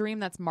that's a dream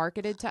that's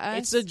marketed to us.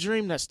 It's a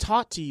dream that's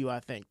taught to you, I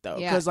think, though.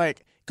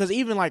 Because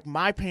even like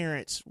my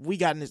parents, we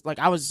got in this, like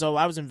I was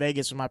in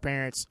Vegas with my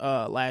parents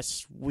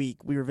last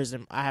week. We were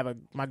visiting.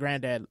 My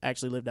granddad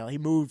actually lived out. He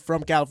moved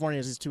from California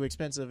because it's too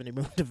expensive, and he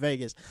moved to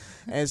Vegas.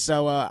 And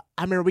so I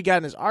remember we got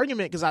in this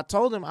argument because I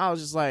told him, I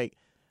was just like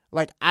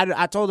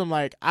I told him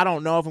like I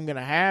don't know if I'm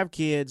gonna have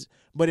kids,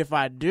 but if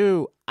I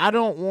do, I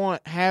don't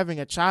want having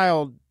a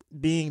child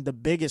being the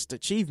biggest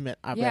achievement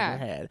I've ever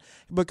had.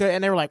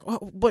 And they were like,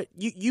 oh, but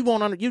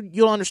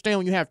you'll understand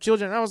when you have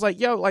children. And I was like,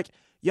 yo, like,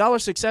 y'all are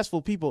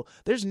successful people.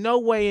 There's no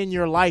way in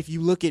your life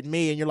you look at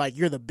me and you're like,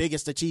 you're the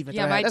biggest achievement.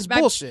 That's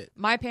bullshit.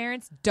 My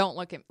parents don't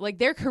look at, like,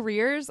 their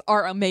careers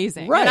are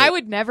amazing. Right. And I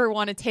would never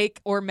want to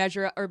take or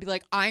measure or be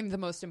like, I'm the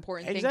most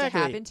important thing to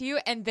happen to you.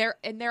 And there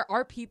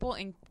are people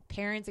and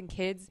parents and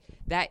kids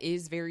that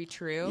is very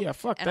true. Yeah,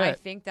 fuck and that. I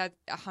think that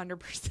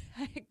 100%.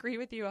 I agree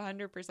with you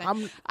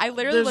 100%. I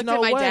literally looked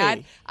at my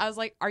dad. I was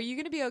like, are you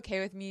going to be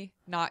okay with me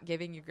not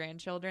giving you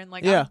grandchildren?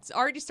 Like, I'm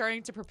already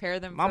starting to prepare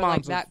them for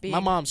like that being. My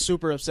mom's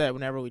super upset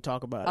whenever we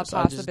talk about it. So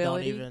I just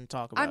don't even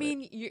talk about it. I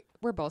mean,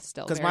 we're both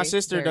still because my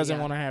sister doesn't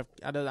want to have.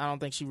 I don't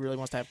think she really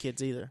wants to have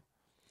kids either.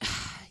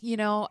 You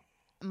know,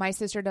 my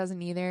sister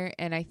doesn't either,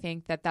 and I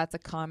think that that's a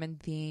common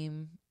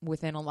theme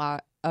within a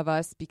lot of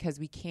us because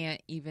we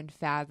can't even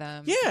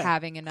fathom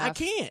having enough. I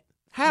can't.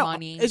 How?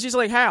 Money. It's just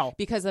like how?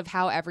 Because of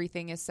how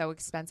everything is so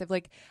expensive.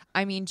 Like,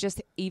 I mean,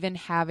 just even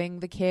having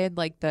the kid,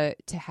 like to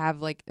have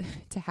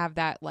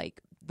that,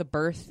 like the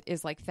birth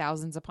is like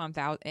thousands upon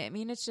thousands. I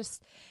mean,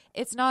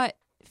 it's not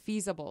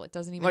feasible. It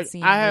doesn't even like,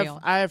 seem real.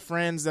 I have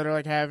friends that are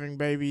like having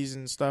babies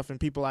and stuff,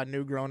 and people I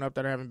knew growing up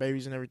that are having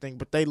babies and everything,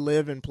 but they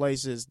live in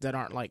places that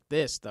aren't like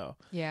this though.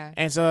 Yeah.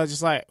 And so it's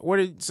just like, what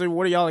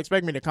do y'all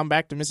expect me to come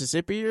back to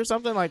Mississippi or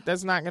something? Like,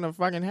 that's not gonna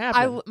fucking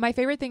happen. My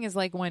favorite thing is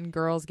like when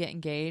girls get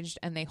engaged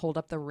and they hold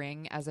up the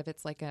ring as if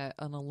it's like an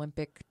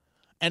Olympic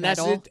and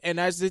medal. That's it. And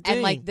that's the thing.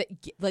 And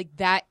like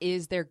that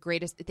is their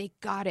greatest. They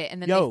got it,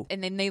 and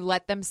then they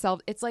let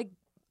themselves. It's like,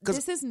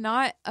 this is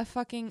not a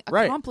fucking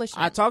accomplishment.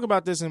 Right. I talk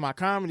about this in my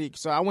comedy.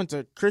 So I went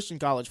to Christian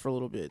college for a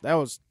little bit. That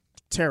was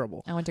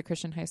terrible. I went to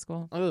Christian high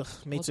school. Ugh,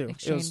 me too.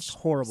 It was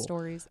horrible.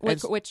 Stories.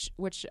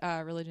 Which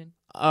religion?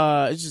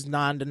 It's just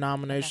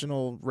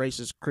non-denominational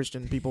racist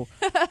Christian people.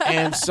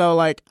 And so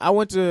like I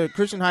went to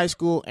Christian high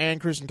school and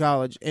Christian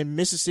college in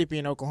Mississippi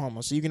and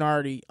Oklahoma. So you can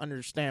already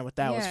understand what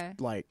that was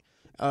like.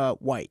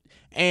 White.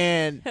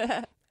 And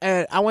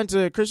and I went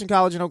to Christian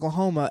college in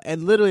Oklahoma,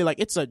 and literally, like,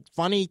 it's a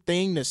funny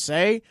thing to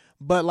say,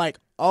 but, like,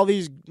 all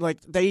these, like,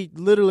 they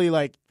literally,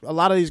 like, a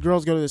lot of these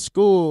girls go to the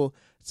school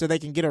so they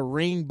can get a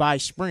ring by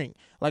spring.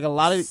 Like, a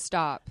lot of...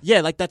 Stop.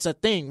 Yeah, like, that's a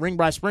thing, ring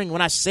by spring.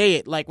 When I say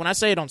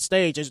it on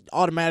stage, it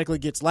automatically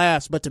gets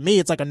laughs, but to me,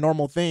 it's, like, a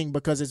normal thing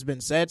because it's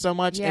been said so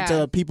much, and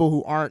to people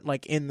who aren't,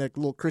 like, in the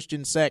little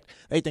Christian sect,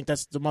 they think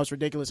that's the most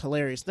ridiculous,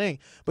 hilarious thing.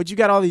 But you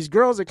got all these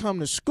girls that come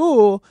to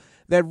school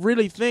that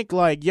really think,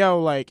 like, yo,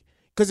 like...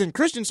 Because in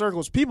Christian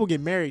circles, people get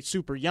married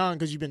super young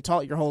because you've been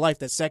taught your whole life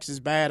that sex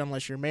is bad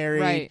unless you're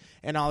married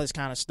and all this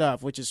kind of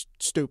stuff, which is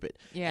stupid.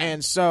 Yeah.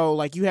 And so,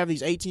 like, you have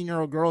these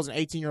 18-year-old girls and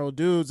 18-year-old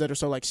dudes that are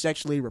so, like,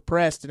 sexually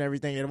repressed and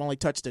everything that have only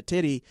touched a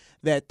titty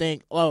that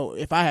think, oh,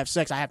 if I have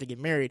sex, I have to get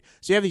married.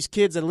 So you have these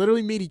kids that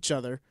literally meet each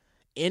other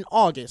in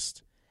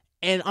August.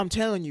 And I'm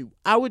telling you,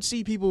 I would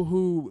see people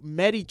who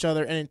met each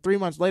other and then 3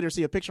 months later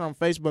see a picture on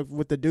Facebook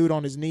with the dude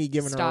on his knee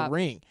giving her a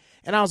ring.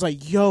 And I was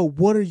like, yo,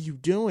 what are you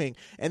doing?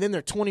 And then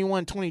they're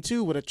 21,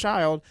 22 with a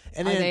child.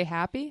 And are they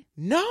happy?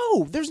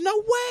 No, there's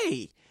no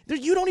way.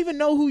 You don't even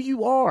know who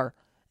you are.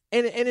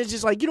 And it's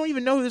just like, you don't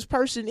even know who this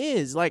person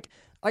is. Like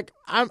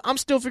I'm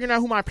still figuring out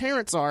who my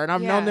parents are, and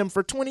I've known them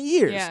for 20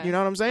 years. Yeah, you know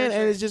what I'm saying?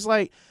 And it's just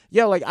like,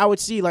 yo, like I would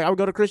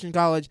go to Christian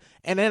college,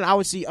 and then I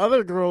would see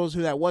other girls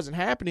who that wasn't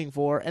happening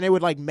for, and it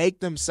would like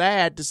make them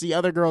sad to see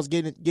other girls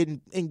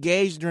getting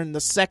engaged during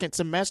the second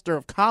semester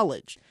of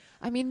college.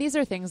 I mean, these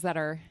are things that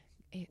are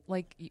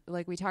like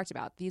we talked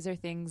about. These are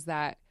things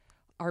that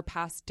are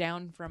passed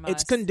down from us.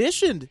 It's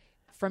conditioned.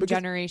 From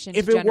generation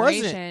to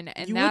generation,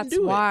 and that's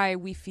why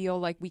we feel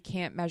like we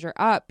can't measure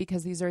up,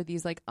 because these are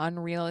these like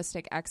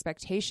unrealistic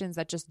expectations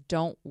that just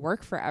don't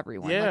work for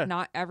everyone. Like,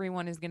 not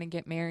everyone is going to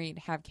get married,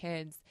 have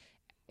kids,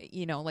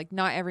 you know, like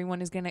not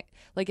everyone is going to,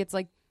 like,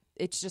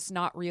 it's just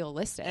not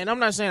realistic. And I'm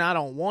not saying I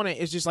don't want it.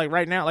 It's just like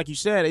right now, like you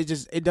said,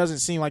 it doesn't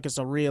seem like it's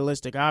a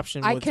realistic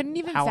option. I couldn't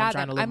even fathom. I'm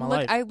trying to live my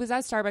life. I was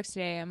at Starbucks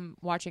today. I'm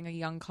watching a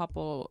young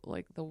couple.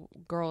 Like the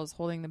girl is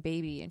holding the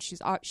baby, and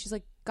she's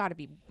like got to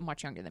be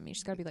much younger than me.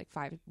 She's got to be like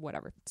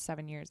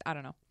 7 years. I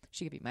don't know.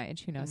 She could be my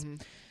age. Who knows? Mm-hmm.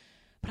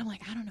 But I'm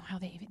like, I don't know how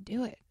they even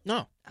do it.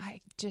 No,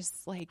 I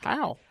just like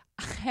how.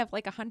 I have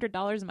like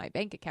 $100 in my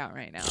bank account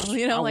right now.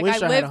 You know, like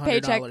I live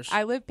paycheck.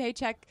 I live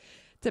paycheck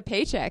to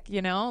paycheck,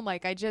 you know,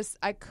 like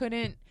I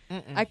couldn't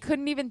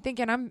even think,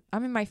 and I'm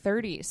in my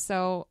 30s,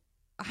 so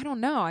I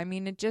don't know. I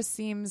mean, it just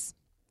seems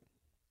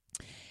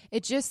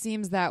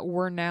that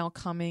we're now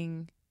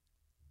coming.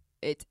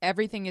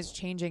 Everything is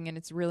changing, and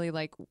it's really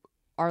like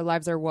our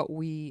lives are what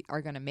we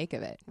are going to make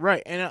of it.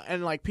 Right.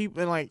 And like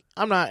people, and like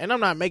I'm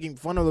not making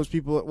fun of those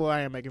people. Well,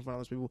 I am making fun of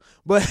those people,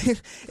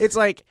 but it's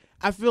like,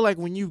 I feel like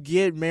when you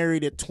get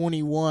married at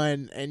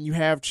 21 and you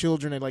have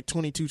children at like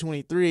 22,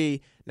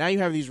 23, now you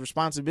have these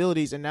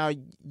responsibilities, and now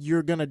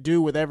you're going to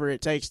do whatever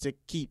it takes to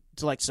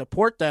like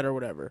support that or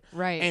whatever.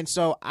 Right. And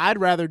so I'd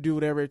rather do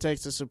whatever it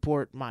takes to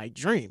support my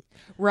dream.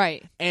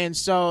 Right. And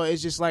so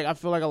it's just like, I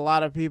feel like a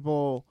lot of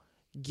people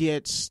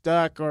get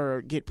stuck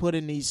or get put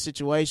in these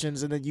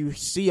situations, and then you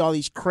see all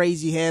these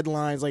crazy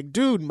headlines like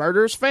dude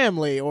murders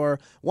family, or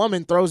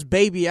woman throws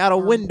baby out a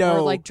window,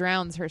 or like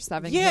drowns her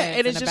 7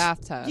 kids in a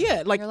bathtub.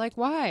 Yeah, like you're like,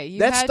 why?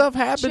 That stuff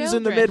happens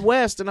in the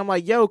Midwest, and I'm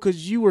like, yo,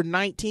 because you were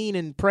 19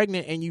 and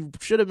pregnant, and you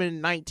should have been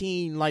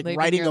 19 like living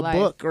writing a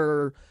book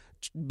or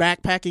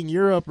backpacking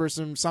Europe or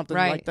something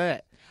like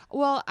that.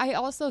 Well, I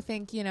also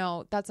think,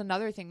 that's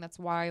another thing. That's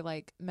why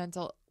like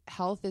mental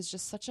health is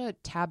just such a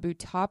taboo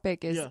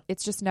topic.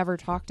 It's just never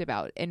talked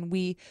about, and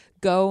we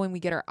go and we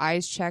get our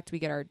eyes checked, we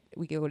go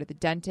to the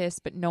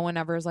dentist, but no one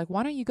ever is like,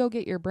 why don't you go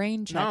get your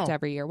brain checked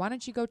every year? Why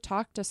don't you go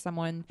talk to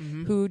someone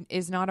who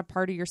is not a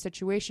part of your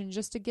situation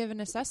just to give an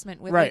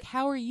assessment with like,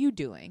 how are you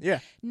doing?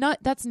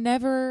 That's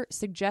never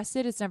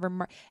suggested. It's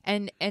never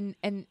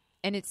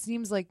and it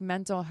seems like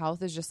mental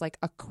health is just like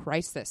a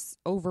crisis,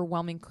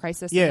 overwhelming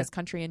crisis in this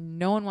country, and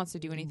no one wants to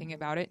do anything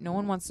about it. No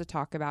one wants to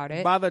talk about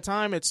it. By the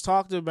time it's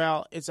talked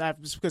about, it's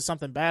because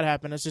something bad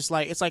happened. It's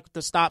like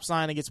the stop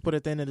sign that gets put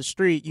at the end of the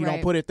street. You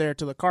don't put it there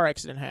till the car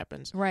accident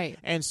happens. Right.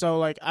 And so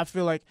like I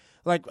feel like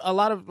a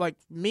lot of like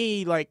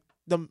me, like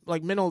the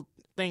like mental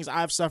things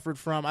I've suffered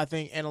from, I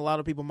think, and a lot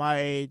of people my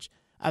age,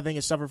 I think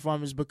have suffered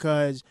from, is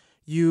because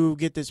you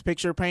get this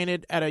picture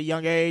painted at a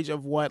young age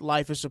of what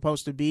life is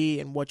supposed to be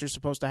and what you're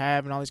supposed to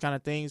have and all these kind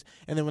of things.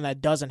 And then when that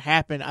doesn't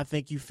happen, I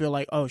think you feel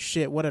like, oh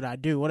shit, what did I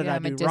do? What did I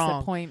do wrong? I'm a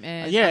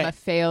disappointment. I'm a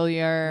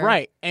failure.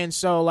 Right. And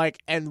so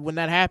and when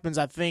that happens,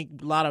 I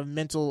think a lot of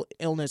mental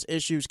illness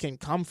issues can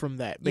come from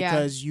that,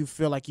 because you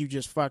feel like you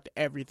just fucked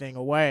everything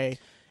away.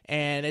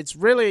 And it's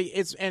really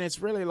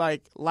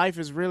like life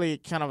is really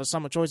kind of a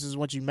sum of choices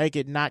once you make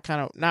it, not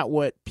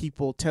what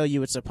people tell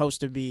you it's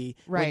supposed to be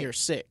when you're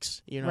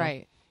 6,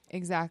 Right.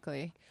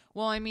 Exactly.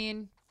 Well, I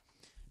mean,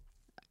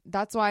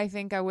 that's why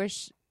I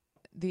wish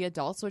the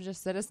adults would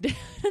just sit us down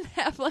and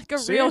have like a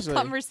real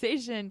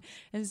conversation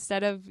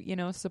instead of,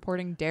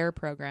 supporting DARE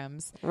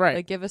programs. Right.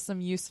 Like give us some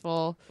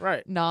useful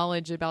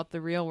knowledge about the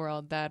real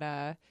world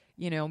that,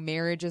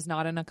 marriage is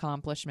not an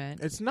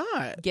accomplishment. It's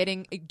not.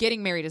 Getting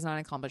married is not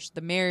accomplished. The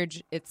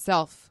marriage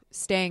itself,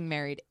 staying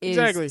married,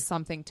 is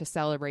something to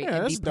celebrate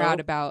and be proud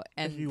about.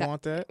 And if you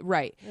want that.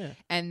 Right. Yeah.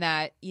 And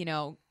that,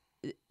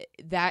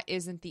 that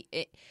isn't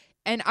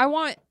and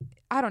I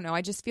don't know,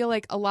 I just feel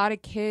like a lot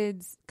of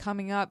kids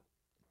coming up,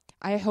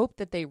 I hope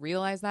that they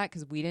realize that,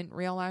 because we didn't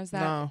realize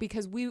that.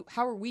 Because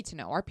how are we to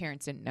know? Our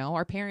parents didn't know.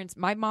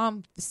 My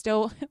mom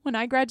still, when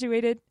I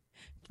graduated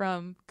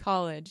from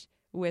college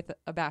with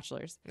a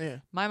bachelor's,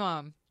 my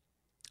mom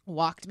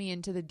walked me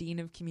into the dean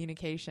of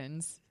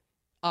communications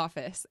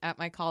office at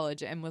my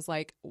college and was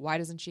like, why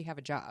doesn't she have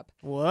a job?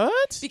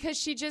 What? Because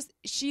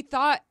she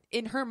thought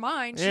in her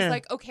mind, she's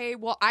like, okay,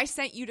 well, I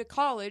sent you to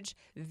college,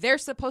 they're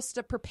supposed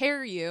to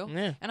prepare you.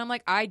 And I'm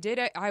like, I did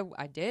it.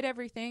 I did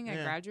everything. I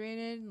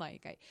graduated,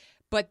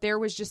 but there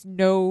was just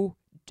no,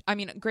 I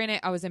mean, granted,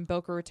 I was in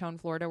Boca Raton,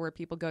 Florida, where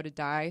people go to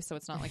die, so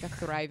it's not like a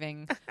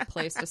thriving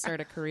place to start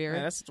a career.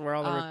 Yeah, that's where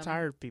all the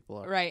retired people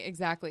are. Right,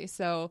 exactly.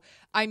 So,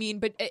 I mean,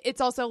 but it's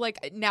also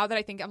like, now that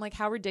I think, I'm like,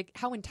 how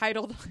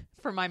entitled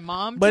for my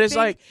mom but to it's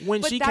think. Like,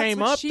 when she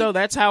came up, though,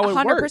 that's how it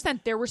 100%, worked.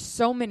 100%. There were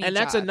so many and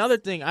jobs. That's another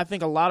thing. I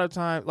think a lot of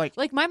time,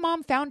 like my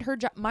mom found her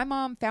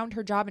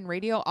job in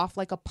radio off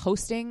like a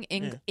posting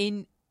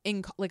in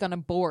like on a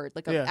board,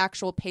 like an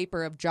actual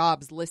paper of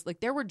jobs list. Like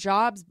there were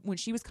jobs when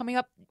she was coming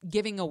up,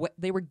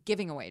 they were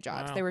giving away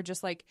jobs. Wow. They were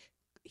just like,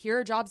 here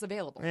are jobs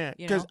available. Yeah,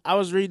 because I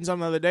was reading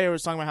something the other day. It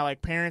was talking about how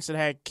like parents that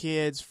had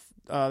kids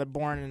they're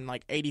born in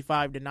like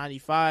 85 to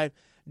 95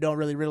 don't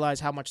really realize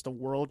how much the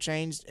world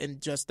changed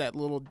in just that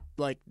little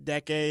like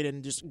decade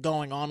and just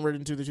going onward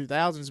into the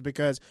 2000s,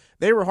 because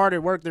they were hard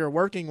at work. They were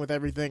working with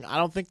everything. I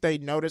don't think they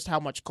noticed how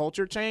much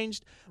culture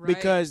changed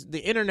because the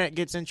internet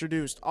gets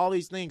introduced, all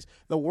these things.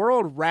 The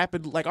world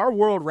our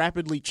world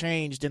rapidly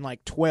changed in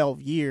like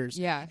 12 years.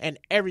 Yeah. And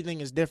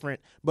everything is different.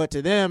 But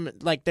to them,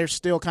 like they're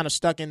still kind of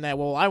stuck in that,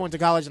 well, I went to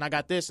college and I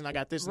got this and I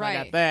got this and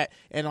I got that.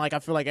 And like I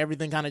feel like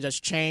everything kind of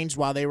just changed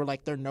while they were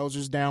like their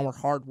noses down, were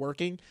hard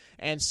working.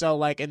 And so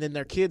like, and then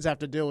their kids have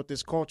to deal with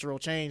this cultural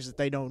change that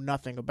they know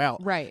nothing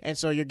about. Right. And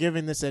so you're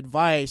giving this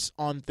advice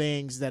on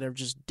things that are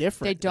just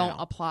different. They don't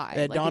apply.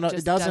 It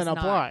doesn't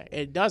apply.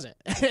 It doesn't.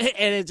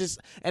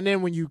 And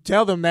then when you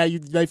tell them that,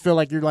 they feel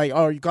like you're like,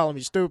 oh, are you calling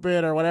me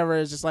stupid or whatever?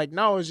 It's just like,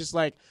 no, it's just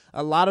like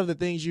a lot of the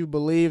things you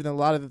believe and a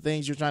lot of the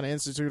things you're trying to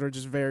institute are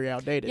just very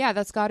outdated. Yeah,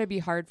 that's got to be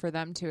hard for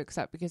them to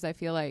accept, because I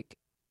feel like,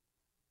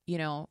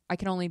 I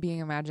can only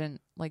imagine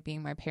like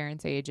being my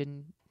parents' age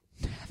and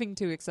having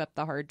to accept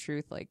the hard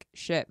truth, like,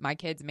 shit, my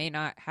kids may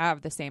not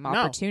have the same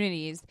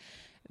opportunities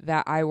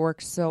that I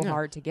worked so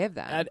hard to give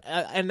them.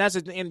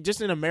 And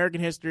just in American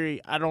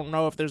history, I don't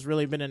know if there's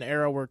really been an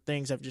era where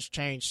things have just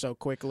changed so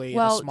quickly in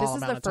a small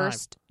amount of time.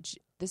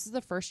 This is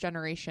the first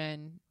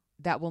generation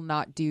that will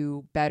not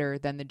do better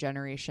than the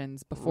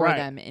generations before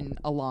them in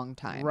a long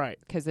time. Right.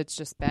 Because it's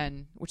just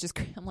been, which is,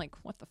 I'm like,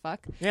 what the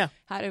fuck? Yeah.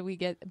 How did we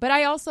get, but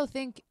I also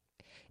think,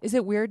 is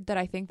it weird that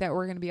I think that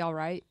we're going to be all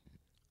right?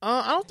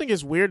 I don't think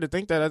it's weird to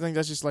think that. I think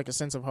that's just like a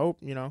sense of hope,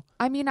 you know?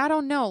 I mean, I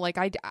don't know. Like,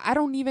 I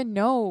don't even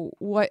know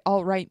what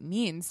all right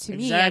means to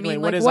me. Exactly. I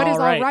mean, what like, is what all is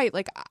right? all right?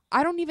 Like,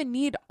 I don't even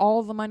need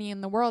all the money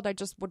in the world. I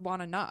just would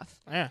want enough.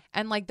 Yeah.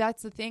 And, like,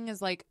 that's the thing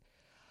is, like,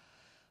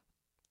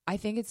 I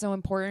think it's so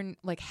important,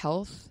 like,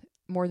 health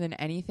more than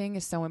anything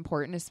is so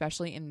important,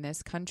 especially in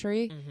this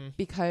country,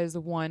 because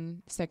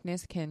one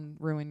sickness can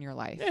ruin your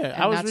life.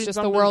 Yeah, and that's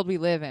just the world we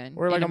live in.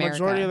 Where like in a America.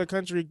 majority of the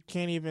country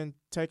can't even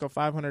take a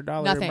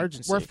 $500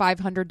 emergency. We're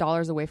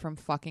 $500 away from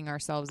fucking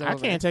ourselves over. I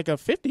can't take a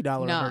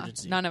 $50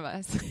 emergency. None of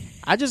us.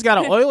 I just got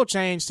an oil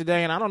change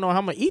today, and I don't know how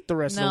I'm gonna eat the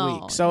rest of the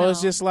week. So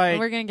it's just like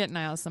we're gonna get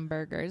Niles some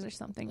burgers or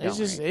something. It's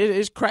just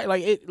it's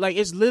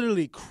it's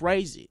literally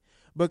crazy.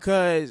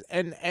 Because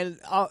and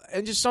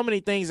just so many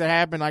things that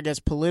happen, I guess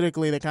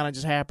politically, that kind of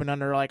just happen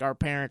under like our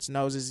parents'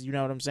 noses. You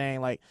know what I'm saying?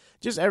 Like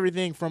just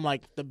everything from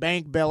like the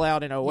bank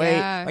bailout in 08.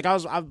 Yeah. Like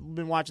I've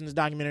been watching this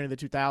documentary in the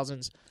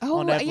 2000s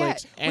on Netflix. Yeah.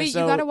 And wait,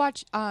 so, you gotta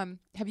watch.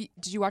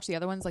 Did you watch the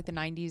other ones like the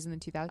 90s and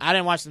the 2000s? I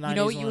didn't watch the 90s. You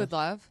know what you would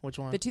love? Which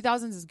one? The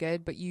 2000s is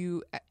good, but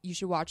you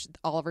should watch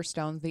Oliver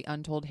Stone's The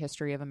Untold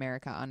History of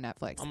America on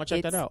Netflix. I'm gonna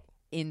check that out.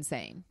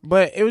 Insane.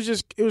 But it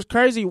was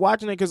crazy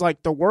watching it because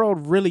like the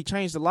world really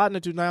changed a lot in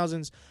the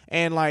 2000s,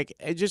 and like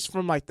it just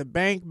from like the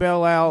bank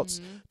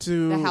bailouts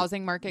to the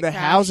housing market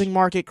housing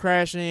market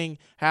crashing,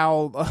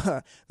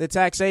 how the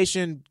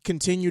taxation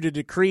continued to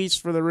decrease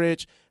for the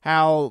rich,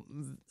 how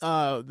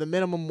the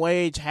minimum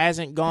wage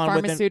hasn't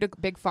gone.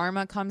 Big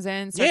pharma comes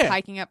in, starts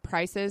hiking up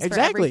prices for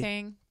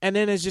everything. And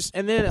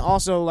then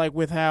also like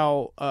with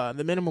how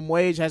the minimum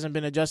wage hasn't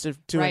been adjusted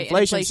to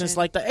inflation since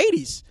like the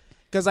 80s.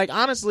 Because, like,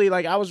 honestly,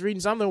 like, I was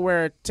reading something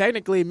where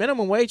technically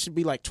minimum wage should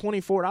be, like,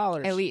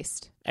 $24. At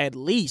least. At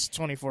least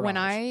 $24. When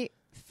I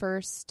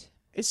first...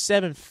 It's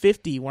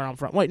 $7.50 where I'm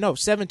from. Wait, no,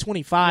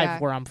 $7.25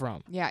 where I'm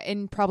from. Yeah,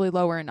 and probably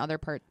lower in other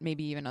parts,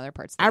 maybe even other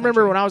parts of the I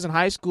remember country. when I was in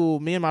high school,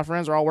 me and my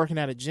friends were all working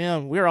at a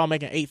gym. We were all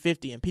making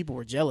 $8.50, and people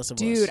were jealous of us.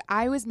 Dude,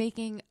 I was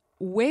making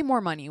way more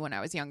money when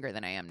I was younger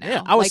than I am now.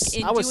 Yeah, I was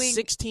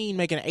 16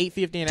 making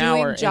 $8.50 an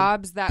hour. Doing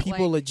jobs that,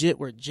 people legit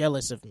were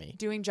jealous of me.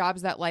 Doing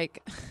jobs that,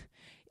 like...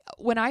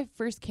 When I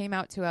first came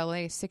out to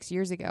LA 6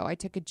 years ago, I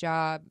took a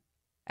job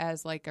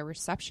as like a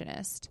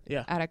receptionist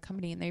at a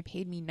company, and they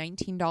paid me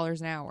 $19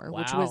 an hour,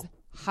 which was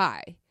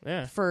high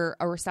for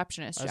a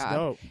receptionist That's job.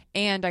 Dope.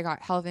 And I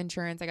got health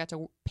insurance. I got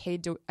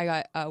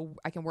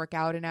I can work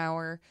out an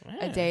hour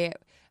a day.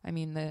 I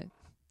mean, the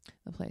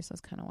place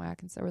was kind of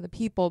whack, and so were the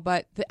people.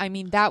 But I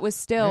mean, that was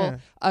still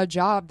a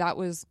job that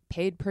was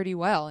paid pretty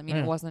well. I mean,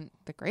 it wasn't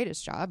the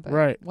greatest job,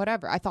 but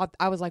whatever.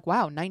 I was like,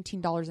 wow,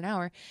 $19 an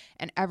hour.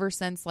 And ever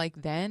since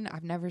like then, I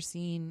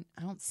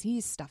don't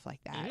see stuff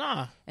like that.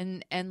 Nah.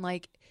 And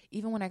like,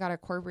 even when I got a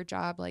corporate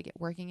job, like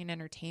working in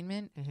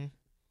entertainment,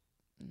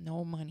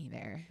 no money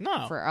there.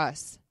 No. For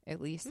us,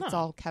 at least. It's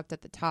all kept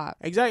at the top.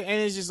 Exactly.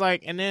 And it's just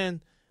like, and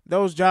then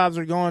those jobs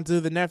are going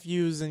to the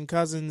nephews and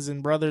cousins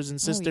and brothers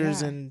and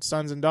sisters and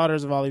sons and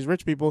daughters of all these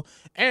rich people.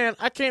 And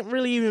I can't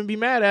really even be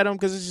mad at them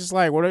because it's just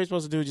like, what are they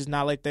supposed to do? Just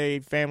not let their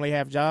family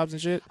have jobs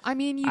and shit? I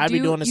mean, you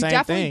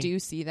definitely do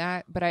see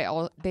that. But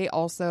there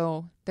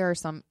are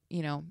some,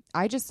 you know,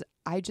 I just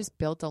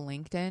built a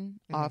LinkedIn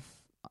off.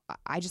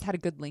 I just had a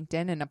good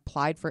LinkedIn and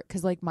applied for it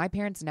because, like, my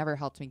parents never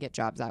helped me get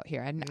jobs out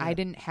here, and I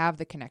didn't have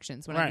the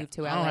connections when I moved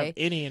to LA. I don't have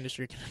any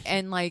industry connections.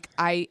 And like,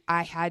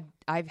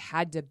 I've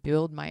had to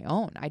build my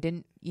own. I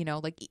didn't, you know,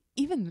 like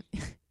even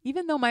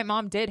though my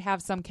mom did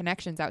have some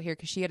connections out here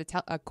because she had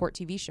a court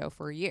TV show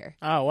for a year.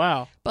 Oh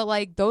wow! But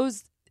like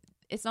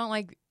it's not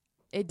like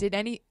it did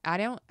any. I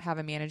don't have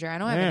a manager. I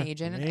don't have an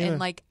agent, and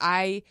like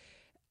I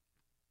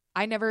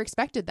never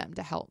expected them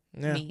to help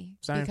me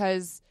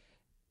because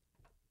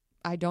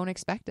I don't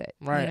expect it.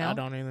 Right. You know? I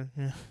don't either.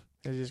 Yeah.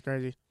 It's just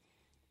crazy.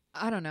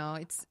 I don't know.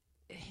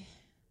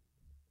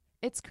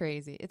 It's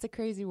crazy. It's a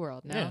crazy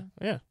world now.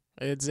 Yeah.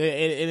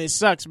 It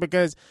sucks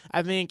because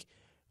I think,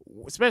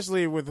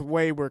 especially with the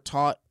way we're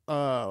taught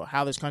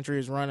how this country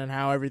is run and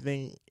how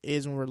everything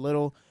is when we're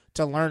little,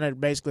 to learn that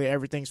basically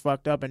everything's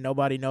fucked up and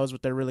nobody knows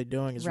what they're really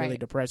doing is really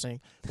depressing.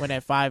 When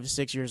at 5 to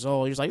 6 years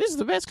old, you're just like, this is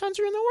the best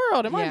country in the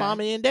world, and my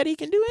mommy and daddy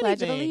can do anything.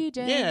 Pledge of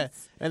Allegiance. Yeah.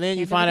 And then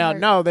you find out,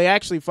 no, they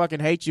actually fucking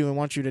hate you and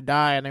want you to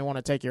die, and they want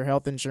to take your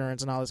health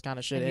insurance and all this kind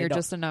of shit. And you're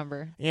just a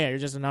number. Yeah, you're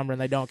just a number, and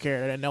they don't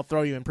care. And they'll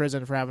throw you in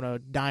prison for having a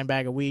dime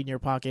bag of weed in your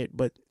pocket,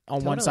 but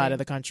on one side of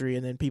the country,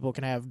 and then people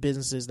can have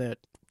businesses that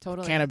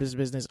cannabis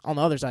business on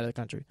the other side of the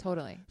country.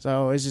 Totally.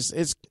 So it's just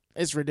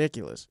it's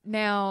ridiculous.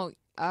 Now,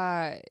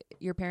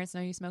 your parents know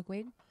you smoke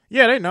weed?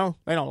 Yeah, they know.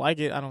 They don't like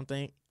it, I don't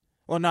think.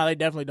 Well, no, they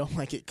definitely don't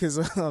like it because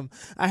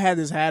I had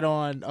this hat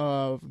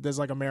on. There's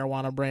like a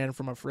marijuana brand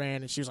from a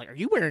friend, and she was like,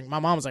 my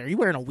mom was like, are you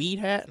wearing a weed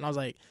hat? And I was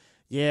like,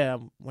 yeah,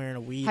 I'm wearing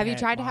a weed hat. Have you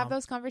tried Mom. to have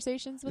those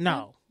conversations with them?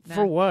 No.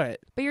 For what?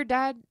 But your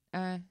dad,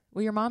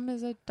 your mom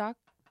is a doctor?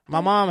 My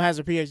mom has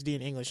a PhD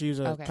in English. She was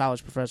a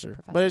college professor.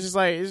 But it's just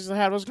like,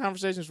 have those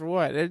conversations for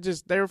what?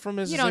 They were from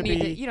Mississippi.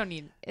 You don't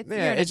need it.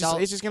 Yeah, it's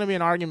just going to be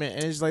an argument.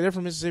 And it's like, they're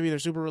from Mississippi. They're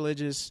super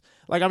religious.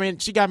 Like, I mean,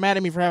 she got mad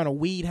at me for having a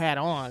weed hat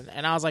on.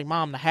 And I was like,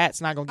 Mom, the hat's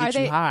not going to get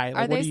you high.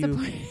 Like,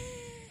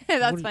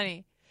 That's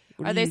funny.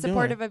 Are they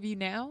supportive of you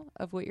now,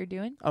 of what you're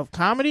doing? Of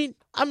comedy?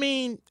 I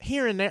mean,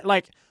 here and there.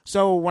 Like,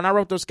 so when I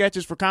wrote those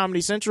sketches for Comedy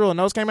Central and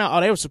those came out,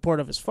 they were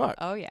supportive as fuck.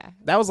 Oh, yeah.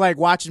 That was like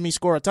watching me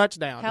score a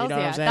touchdown. Hell you know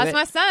yeah. what I'm saying? That's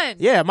my son.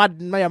 Yeah,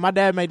 my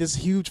dad made this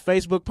huge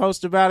Facebook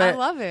post about it. I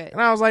love it.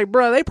 And I was like,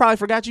 bro, they probably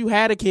forgot you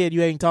had a kid.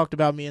 You ain't talked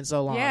about me in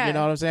so long. Yeah. You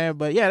know what I'm saying?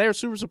 But yeah, they were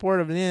super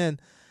supportive then.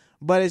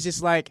 But it's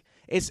just like,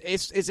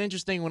 it's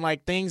interesting when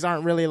like things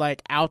aren't really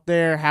like out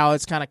there, how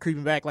it's kind of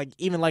creeping back. Like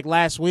even like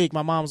last week,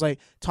 my mom was like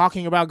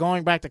talking about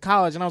going back to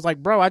college, and I was like,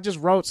 bro, I just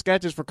wrote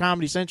sketches for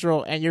Comedy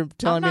Central, and you're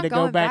telling me to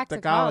go back to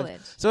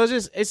college. So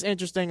it's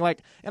interesting.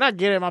 Like, and I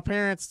get it. My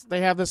parents, they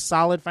have this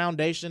solid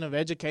foundation of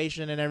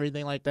education and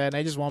everything like that, and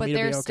they just want me to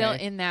be okay. But they're still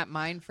in that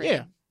mind frame.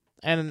 Yeah.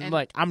 And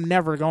like, I'm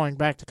never going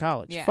back to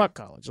college. Yeah. Fuck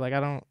college. Like, I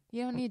don't.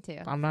 You don't need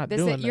to. I'm not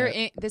doing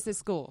that. This is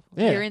school.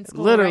 Yeah, you're in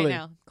school literally. right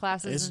now.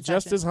 Classes. It's and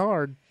just sessions. as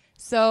hard.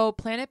 So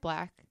Planet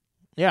Black.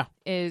 Yeah.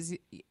 Is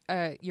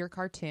your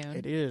cartoon.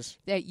 It is.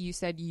 That you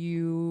said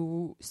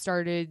you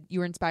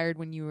were inspired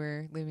when you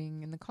were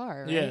living in the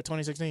car, right? Yeah,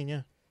 2016,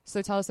 yeah.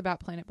 So tell us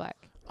about Planet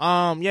Black.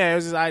 Yeah, it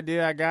was this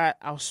idea I got.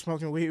 I was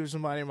smoking weed with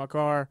somebody in my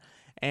car,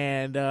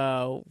 and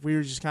we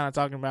were just kind of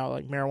talking about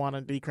like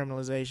marijuana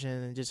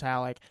decriminalization and just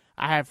how like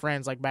I have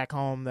friends like back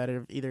home that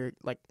have either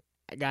like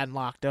gotten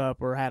locked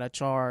up or had a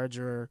charge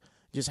or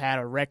just had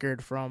a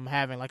record from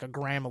having like a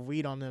gram of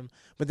weed on them.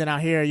 But then out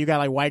here, you got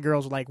like white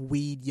girls with like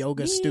weed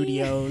yoga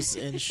studios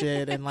and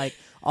shit, and like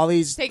all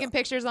these taking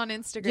pictures on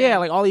Instagram. Yeah,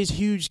 like all these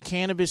huge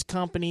cannabis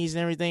companies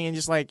and everything, and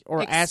just like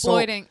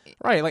exploiting.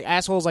 Right, like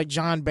assholes like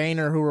John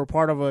Boehner who were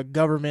part of a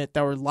government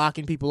that were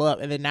locking people up,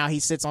 and then now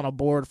he sits on a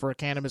board for a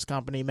cannabis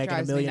company making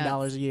 $1 million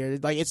a year.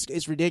 Like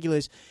it's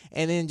ridiculous.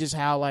 And then just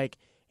how like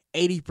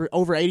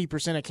over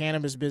 80% of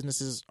cannabis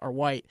businesses are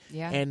white,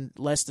 and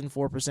less than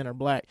 4% are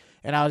black.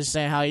 And I was just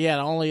saying how the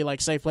only like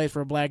safe place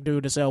for a black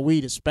dude to sell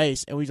weed is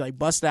space, and we like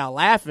busted out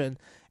laughing.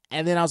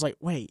 And then I was like,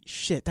 wait,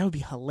 shit, that would be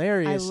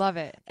hilarious. I love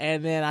it.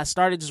 And then I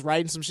started just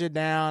writing some shit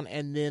down,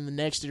 and then the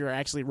next year I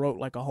actually wrote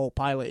like a whole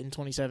pilot in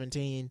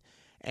 2017.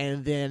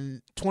 And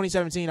then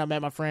 2017, I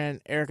met my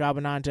friend Eric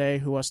Abinante,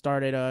 who I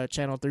started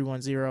Channel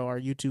 310, our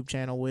YouTube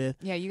channel with.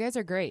 Yeah, you guys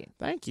are great.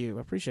 Thank you.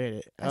 I appreciate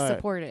it. I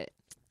support it.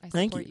 I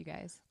support you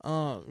guys.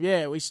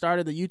 Yeah, we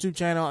started the YouTube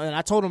channel, and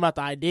I told him about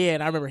the idea,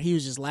 and I remember he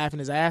was just laughing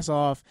his ass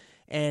off,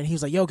 and he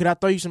was like, yo, could I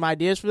throw you some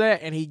ideas for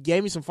that? And he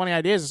gave me some funny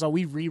ideas, and so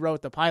we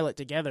rewrote the pilot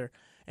together,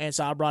 and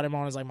so I brought him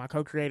on as like my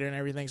co-creator and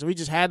everything. So we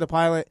just had the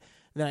pilot.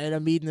 Then I ended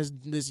up meeting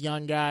this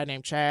young guy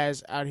named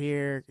Chaz out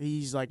here.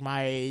 He's like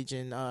my age,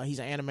 and he's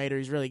an animator.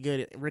 He's really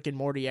good. Rick and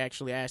Morty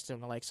actually asked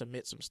him to like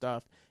submit some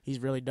stuff. He's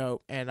really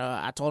dope. And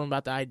I told him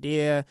about the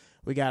idea.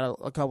 We got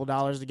a couple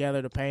dollars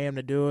together to pay him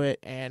to do it.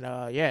 And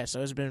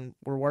so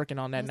we're working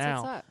on that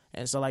now. What's up.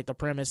 And so like the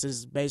premise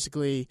is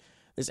basically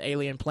this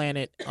alien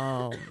planet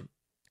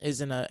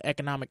is in an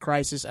economic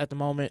crisis at the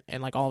moment,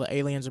 and like all the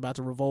aliens are about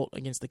to revolt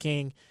against the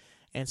king.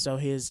 And so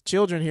his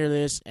children hear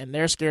this, and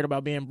they're scared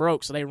about being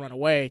broke, so they run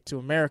away to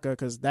America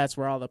because that's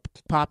where all the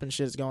popping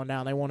shit is going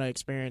down. They want to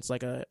experience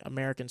like a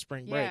American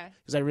spring break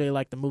because they really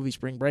like the movie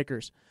Spring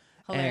Breakers.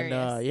 Hilarious.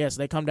 And so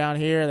they come down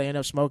here. They end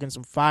up smoking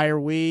some fire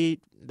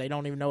weed. They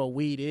don't even know what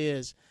weed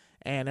is.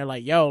 And they're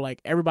like, yo, like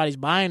everybody's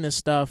buying this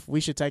stuff. We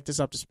should take this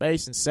up to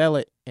space and sell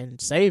it and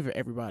save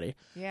everybody.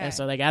 Yeah. And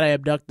so they got to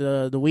abduct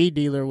the weed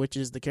dealer, which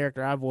is the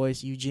character I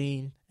voice,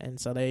 Eugene. And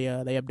so they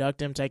abduct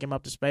him, take him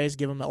up to space,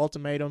 give him the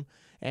ultimatum.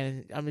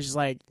 And I'm just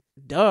like,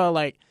 duh,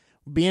 like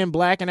being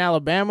black in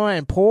Alabama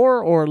and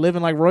poor or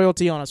living like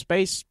royalty on a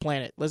space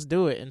planet. Let's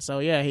do it. And so,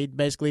 he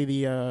basically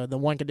the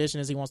one condition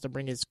is he wants to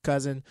bring his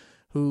cousin,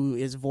 who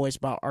is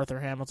voiced by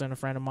Arthur Hamilton, a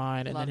friend of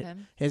mine. And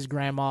then his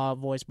grandma,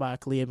 voiced by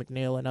Clea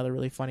McNeil, another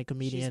really funny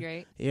comedian. She's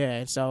great. Yeah.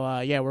 And so,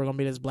 we're going to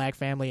be this black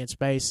family in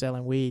space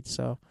selling weed.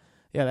 So,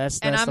 yeah, that's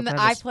and I'm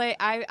the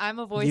I'm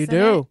a voice. You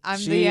do. I'm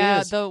she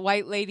the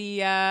white lady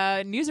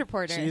news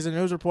reporter. She's a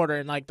news reporter,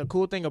 and like the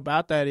cool thing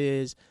about that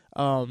is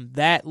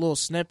that little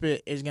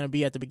snippet is going to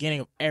be at the beginning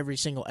of every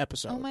single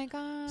episode. Oh my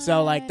god!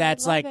 So like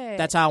that's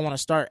how I want to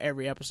start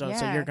every episode. Yeah.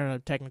 So you're going to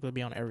technically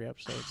be on every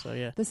episode. So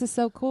yeah, this is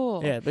so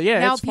cool. Yeah, but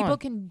now it's people fun.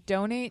 can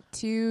donate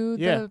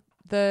to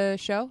the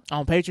show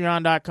on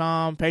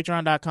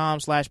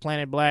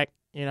patreon.com/Planet Black.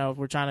 You know, if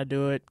we're trying to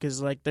do it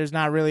because like there's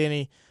not really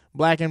any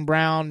black and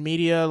brown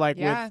media like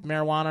with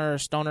marijuana or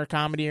stoner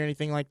comedy or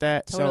anything like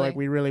that. Totally. So like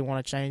we really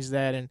want to change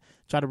that and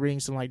try to bring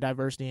some like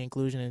diversity and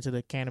inclusion into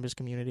the cannabis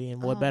community.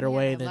 And what better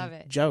way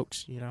than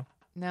jokes, you know?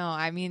 No,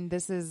 I mean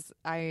this is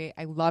I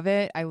love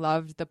it. I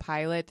loved the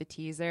pilot, the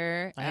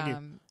teaser. Thank you.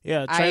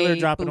 Yeah, trailer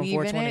dropping on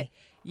 420.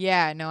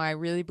 Yeah, no, I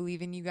really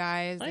believe in you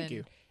guys. Thank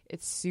you.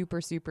 It's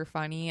super, super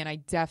funny, and I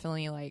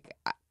definitely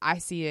I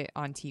see it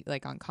on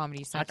like on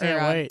Comedy Central, I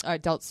can't wait.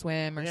 Adult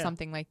Swim or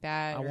something like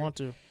that. I want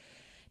to.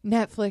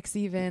 Netflix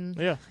even.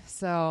 Yeah.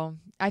 So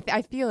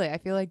I feel it. I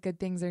feel like good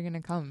things are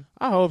gonna come.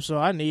 I hope so.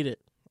 I need it,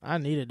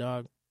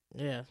 dog.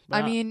 Yeah.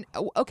 I mean,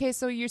 okay.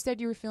 So you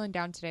said you were feeling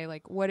down today.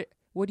 Like, what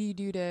do you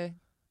do to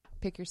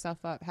pick yourself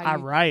up? How do I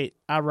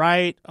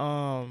write.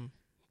 I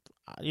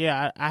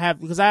I have,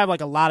 because I have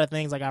like a lot of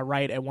things like I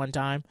write at one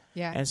time.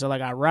 Yeah. And so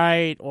like I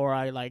write, or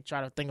I like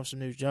try to think of some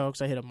new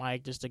jokes. I hit a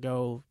mic just to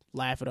go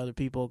laugh at other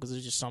people, because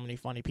there's just so many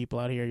funny people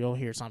out here. You'll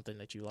hear something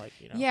that you like,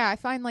 you know. Yeah, I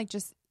find like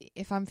just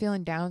if I'm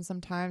feeling down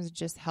sometimes, it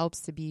just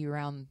helps to be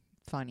around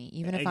funny.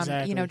 Even if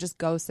I'm, you know, just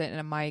go sit in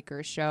a mic or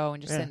a show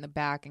and just sit in the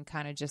back and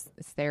kind of just,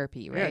 it's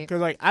therapy, right? Yeah,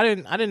 because like I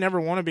didn't ever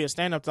want to be a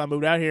stand-up till I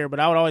moved out here, but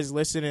I would always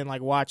listen and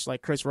like watch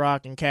like Chris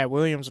Rock and Cat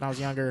Williams when I was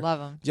younger. Love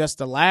them. Just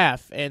to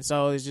laugh. And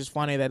so it's just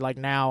funny that like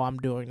now I'm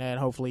doing that.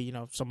 Hopefully, you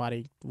know,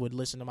 somebody would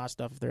listen to my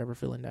stuff if they're ever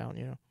feeling down,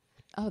 you know.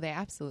 Oh, they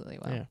absolutely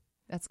will. Yeah.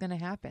 That's going to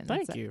happen.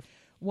 Thank you.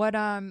 What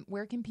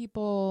where can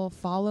people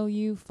follow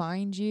you,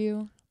 find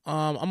you?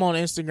 I'm on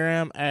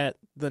Instagram at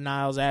the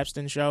Niles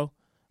Abston Show.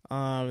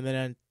 And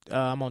then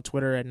I'm on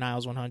Twitter at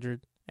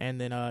Niles100. And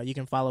then you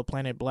can follow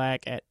Planet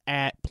Black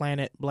at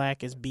Planet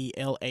Black is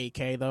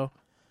BLAK though.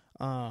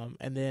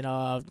 And then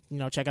you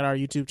know, check out our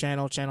YouTube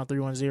channel, Channel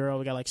 310.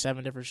 We got like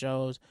 7 different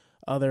shows,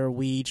 other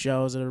weed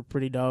shows that are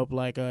pretty dope.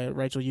 Like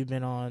Rachel, you've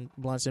been on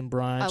Blunts and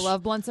Brunch. I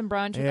love Blunts and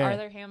Brunch with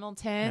Arthur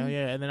Hamilton. Hell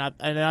yeah. And then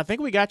I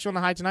think we got you on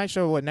the High Tonight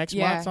Show next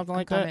month, something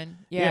like that.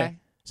 Yeah.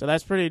 So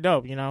that's pretty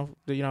dope, you know.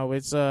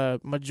 It's a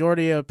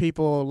majority of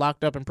people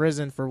locked up in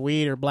prison for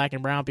weed are black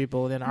and brown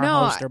people. Then our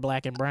hosts are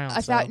black and brown.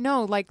 That's what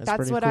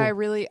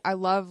cool. I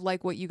love,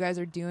 like what you guys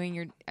are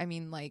doing.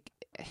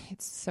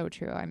 It's so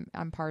true.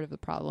 I'm part of the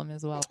problem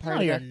as well.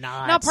 You're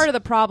not. Not part of the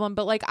problem,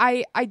 but like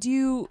I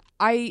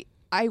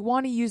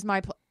want to use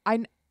my.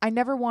 I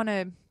never want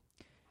to.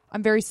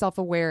 I'm very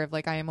self-aware of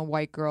like I am a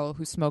white girl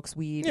who smokes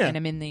weed and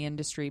I'm in the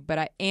industry,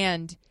 but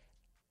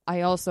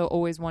I also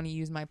always want to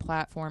use my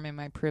platform and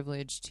my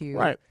privilege to...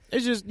 Right.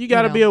 It's just, you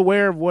got to be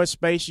aware of what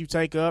space you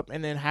take up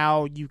and then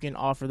how you can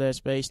offer that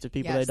space to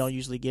people that don't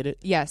usually get it.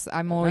 Yes,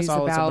 I'm always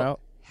about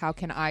how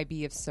can I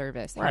be of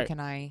service? How can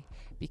I...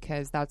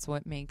 Because that's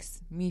what makes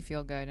me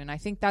feel good. And I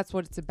think that's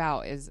what it's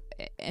about is...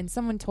 And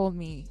someone told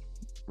me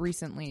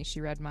recently,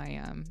 she read my...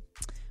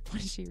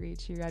 what did she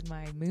read? She read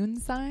my moon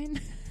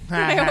sign.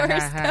 My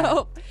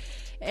horoscope.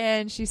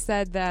 And she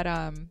said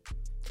that...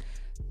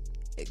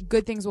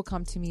 good things will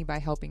come to me by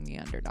helping the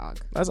underdog.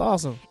 That's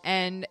awesome.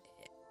 And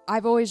I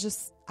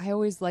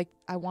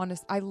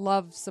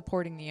love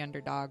supporting the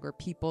underdog or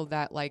people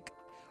that like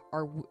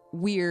are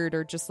weird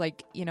or just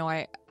like, you know,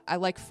 I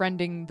like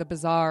friending the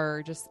bizarre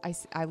or just,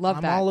 I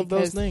love that. All of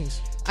those things.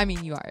 I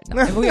mean, you are.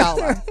 No, we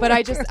all are. But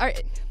I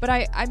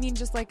mean,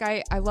 just like,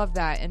 I love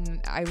that.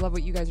 And I love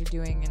what you guys are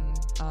doing.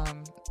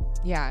 And,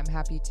 yeah, I'm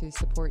happy to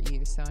support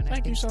you. So, and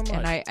thank you so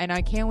much. And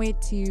I can't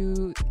wait to,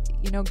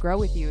 you know, grow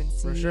with you and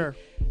see for sure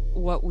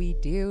what we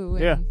do.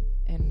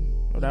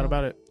 And no doubt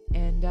about it.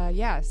 And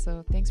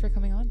so thanks for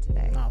coming on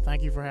today. No,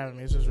 thank you for having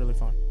me. This was really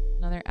fun.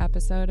 Another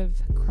episode of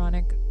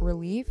Chronic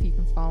Relief. You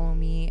can follow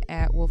me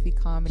at Wolfie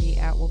Comedy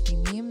at Wolfie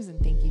Memes, and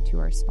thank you to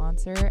our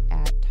sponsor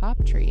at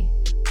Top Tree.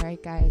 All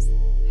right, guys,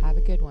 have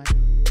a good one.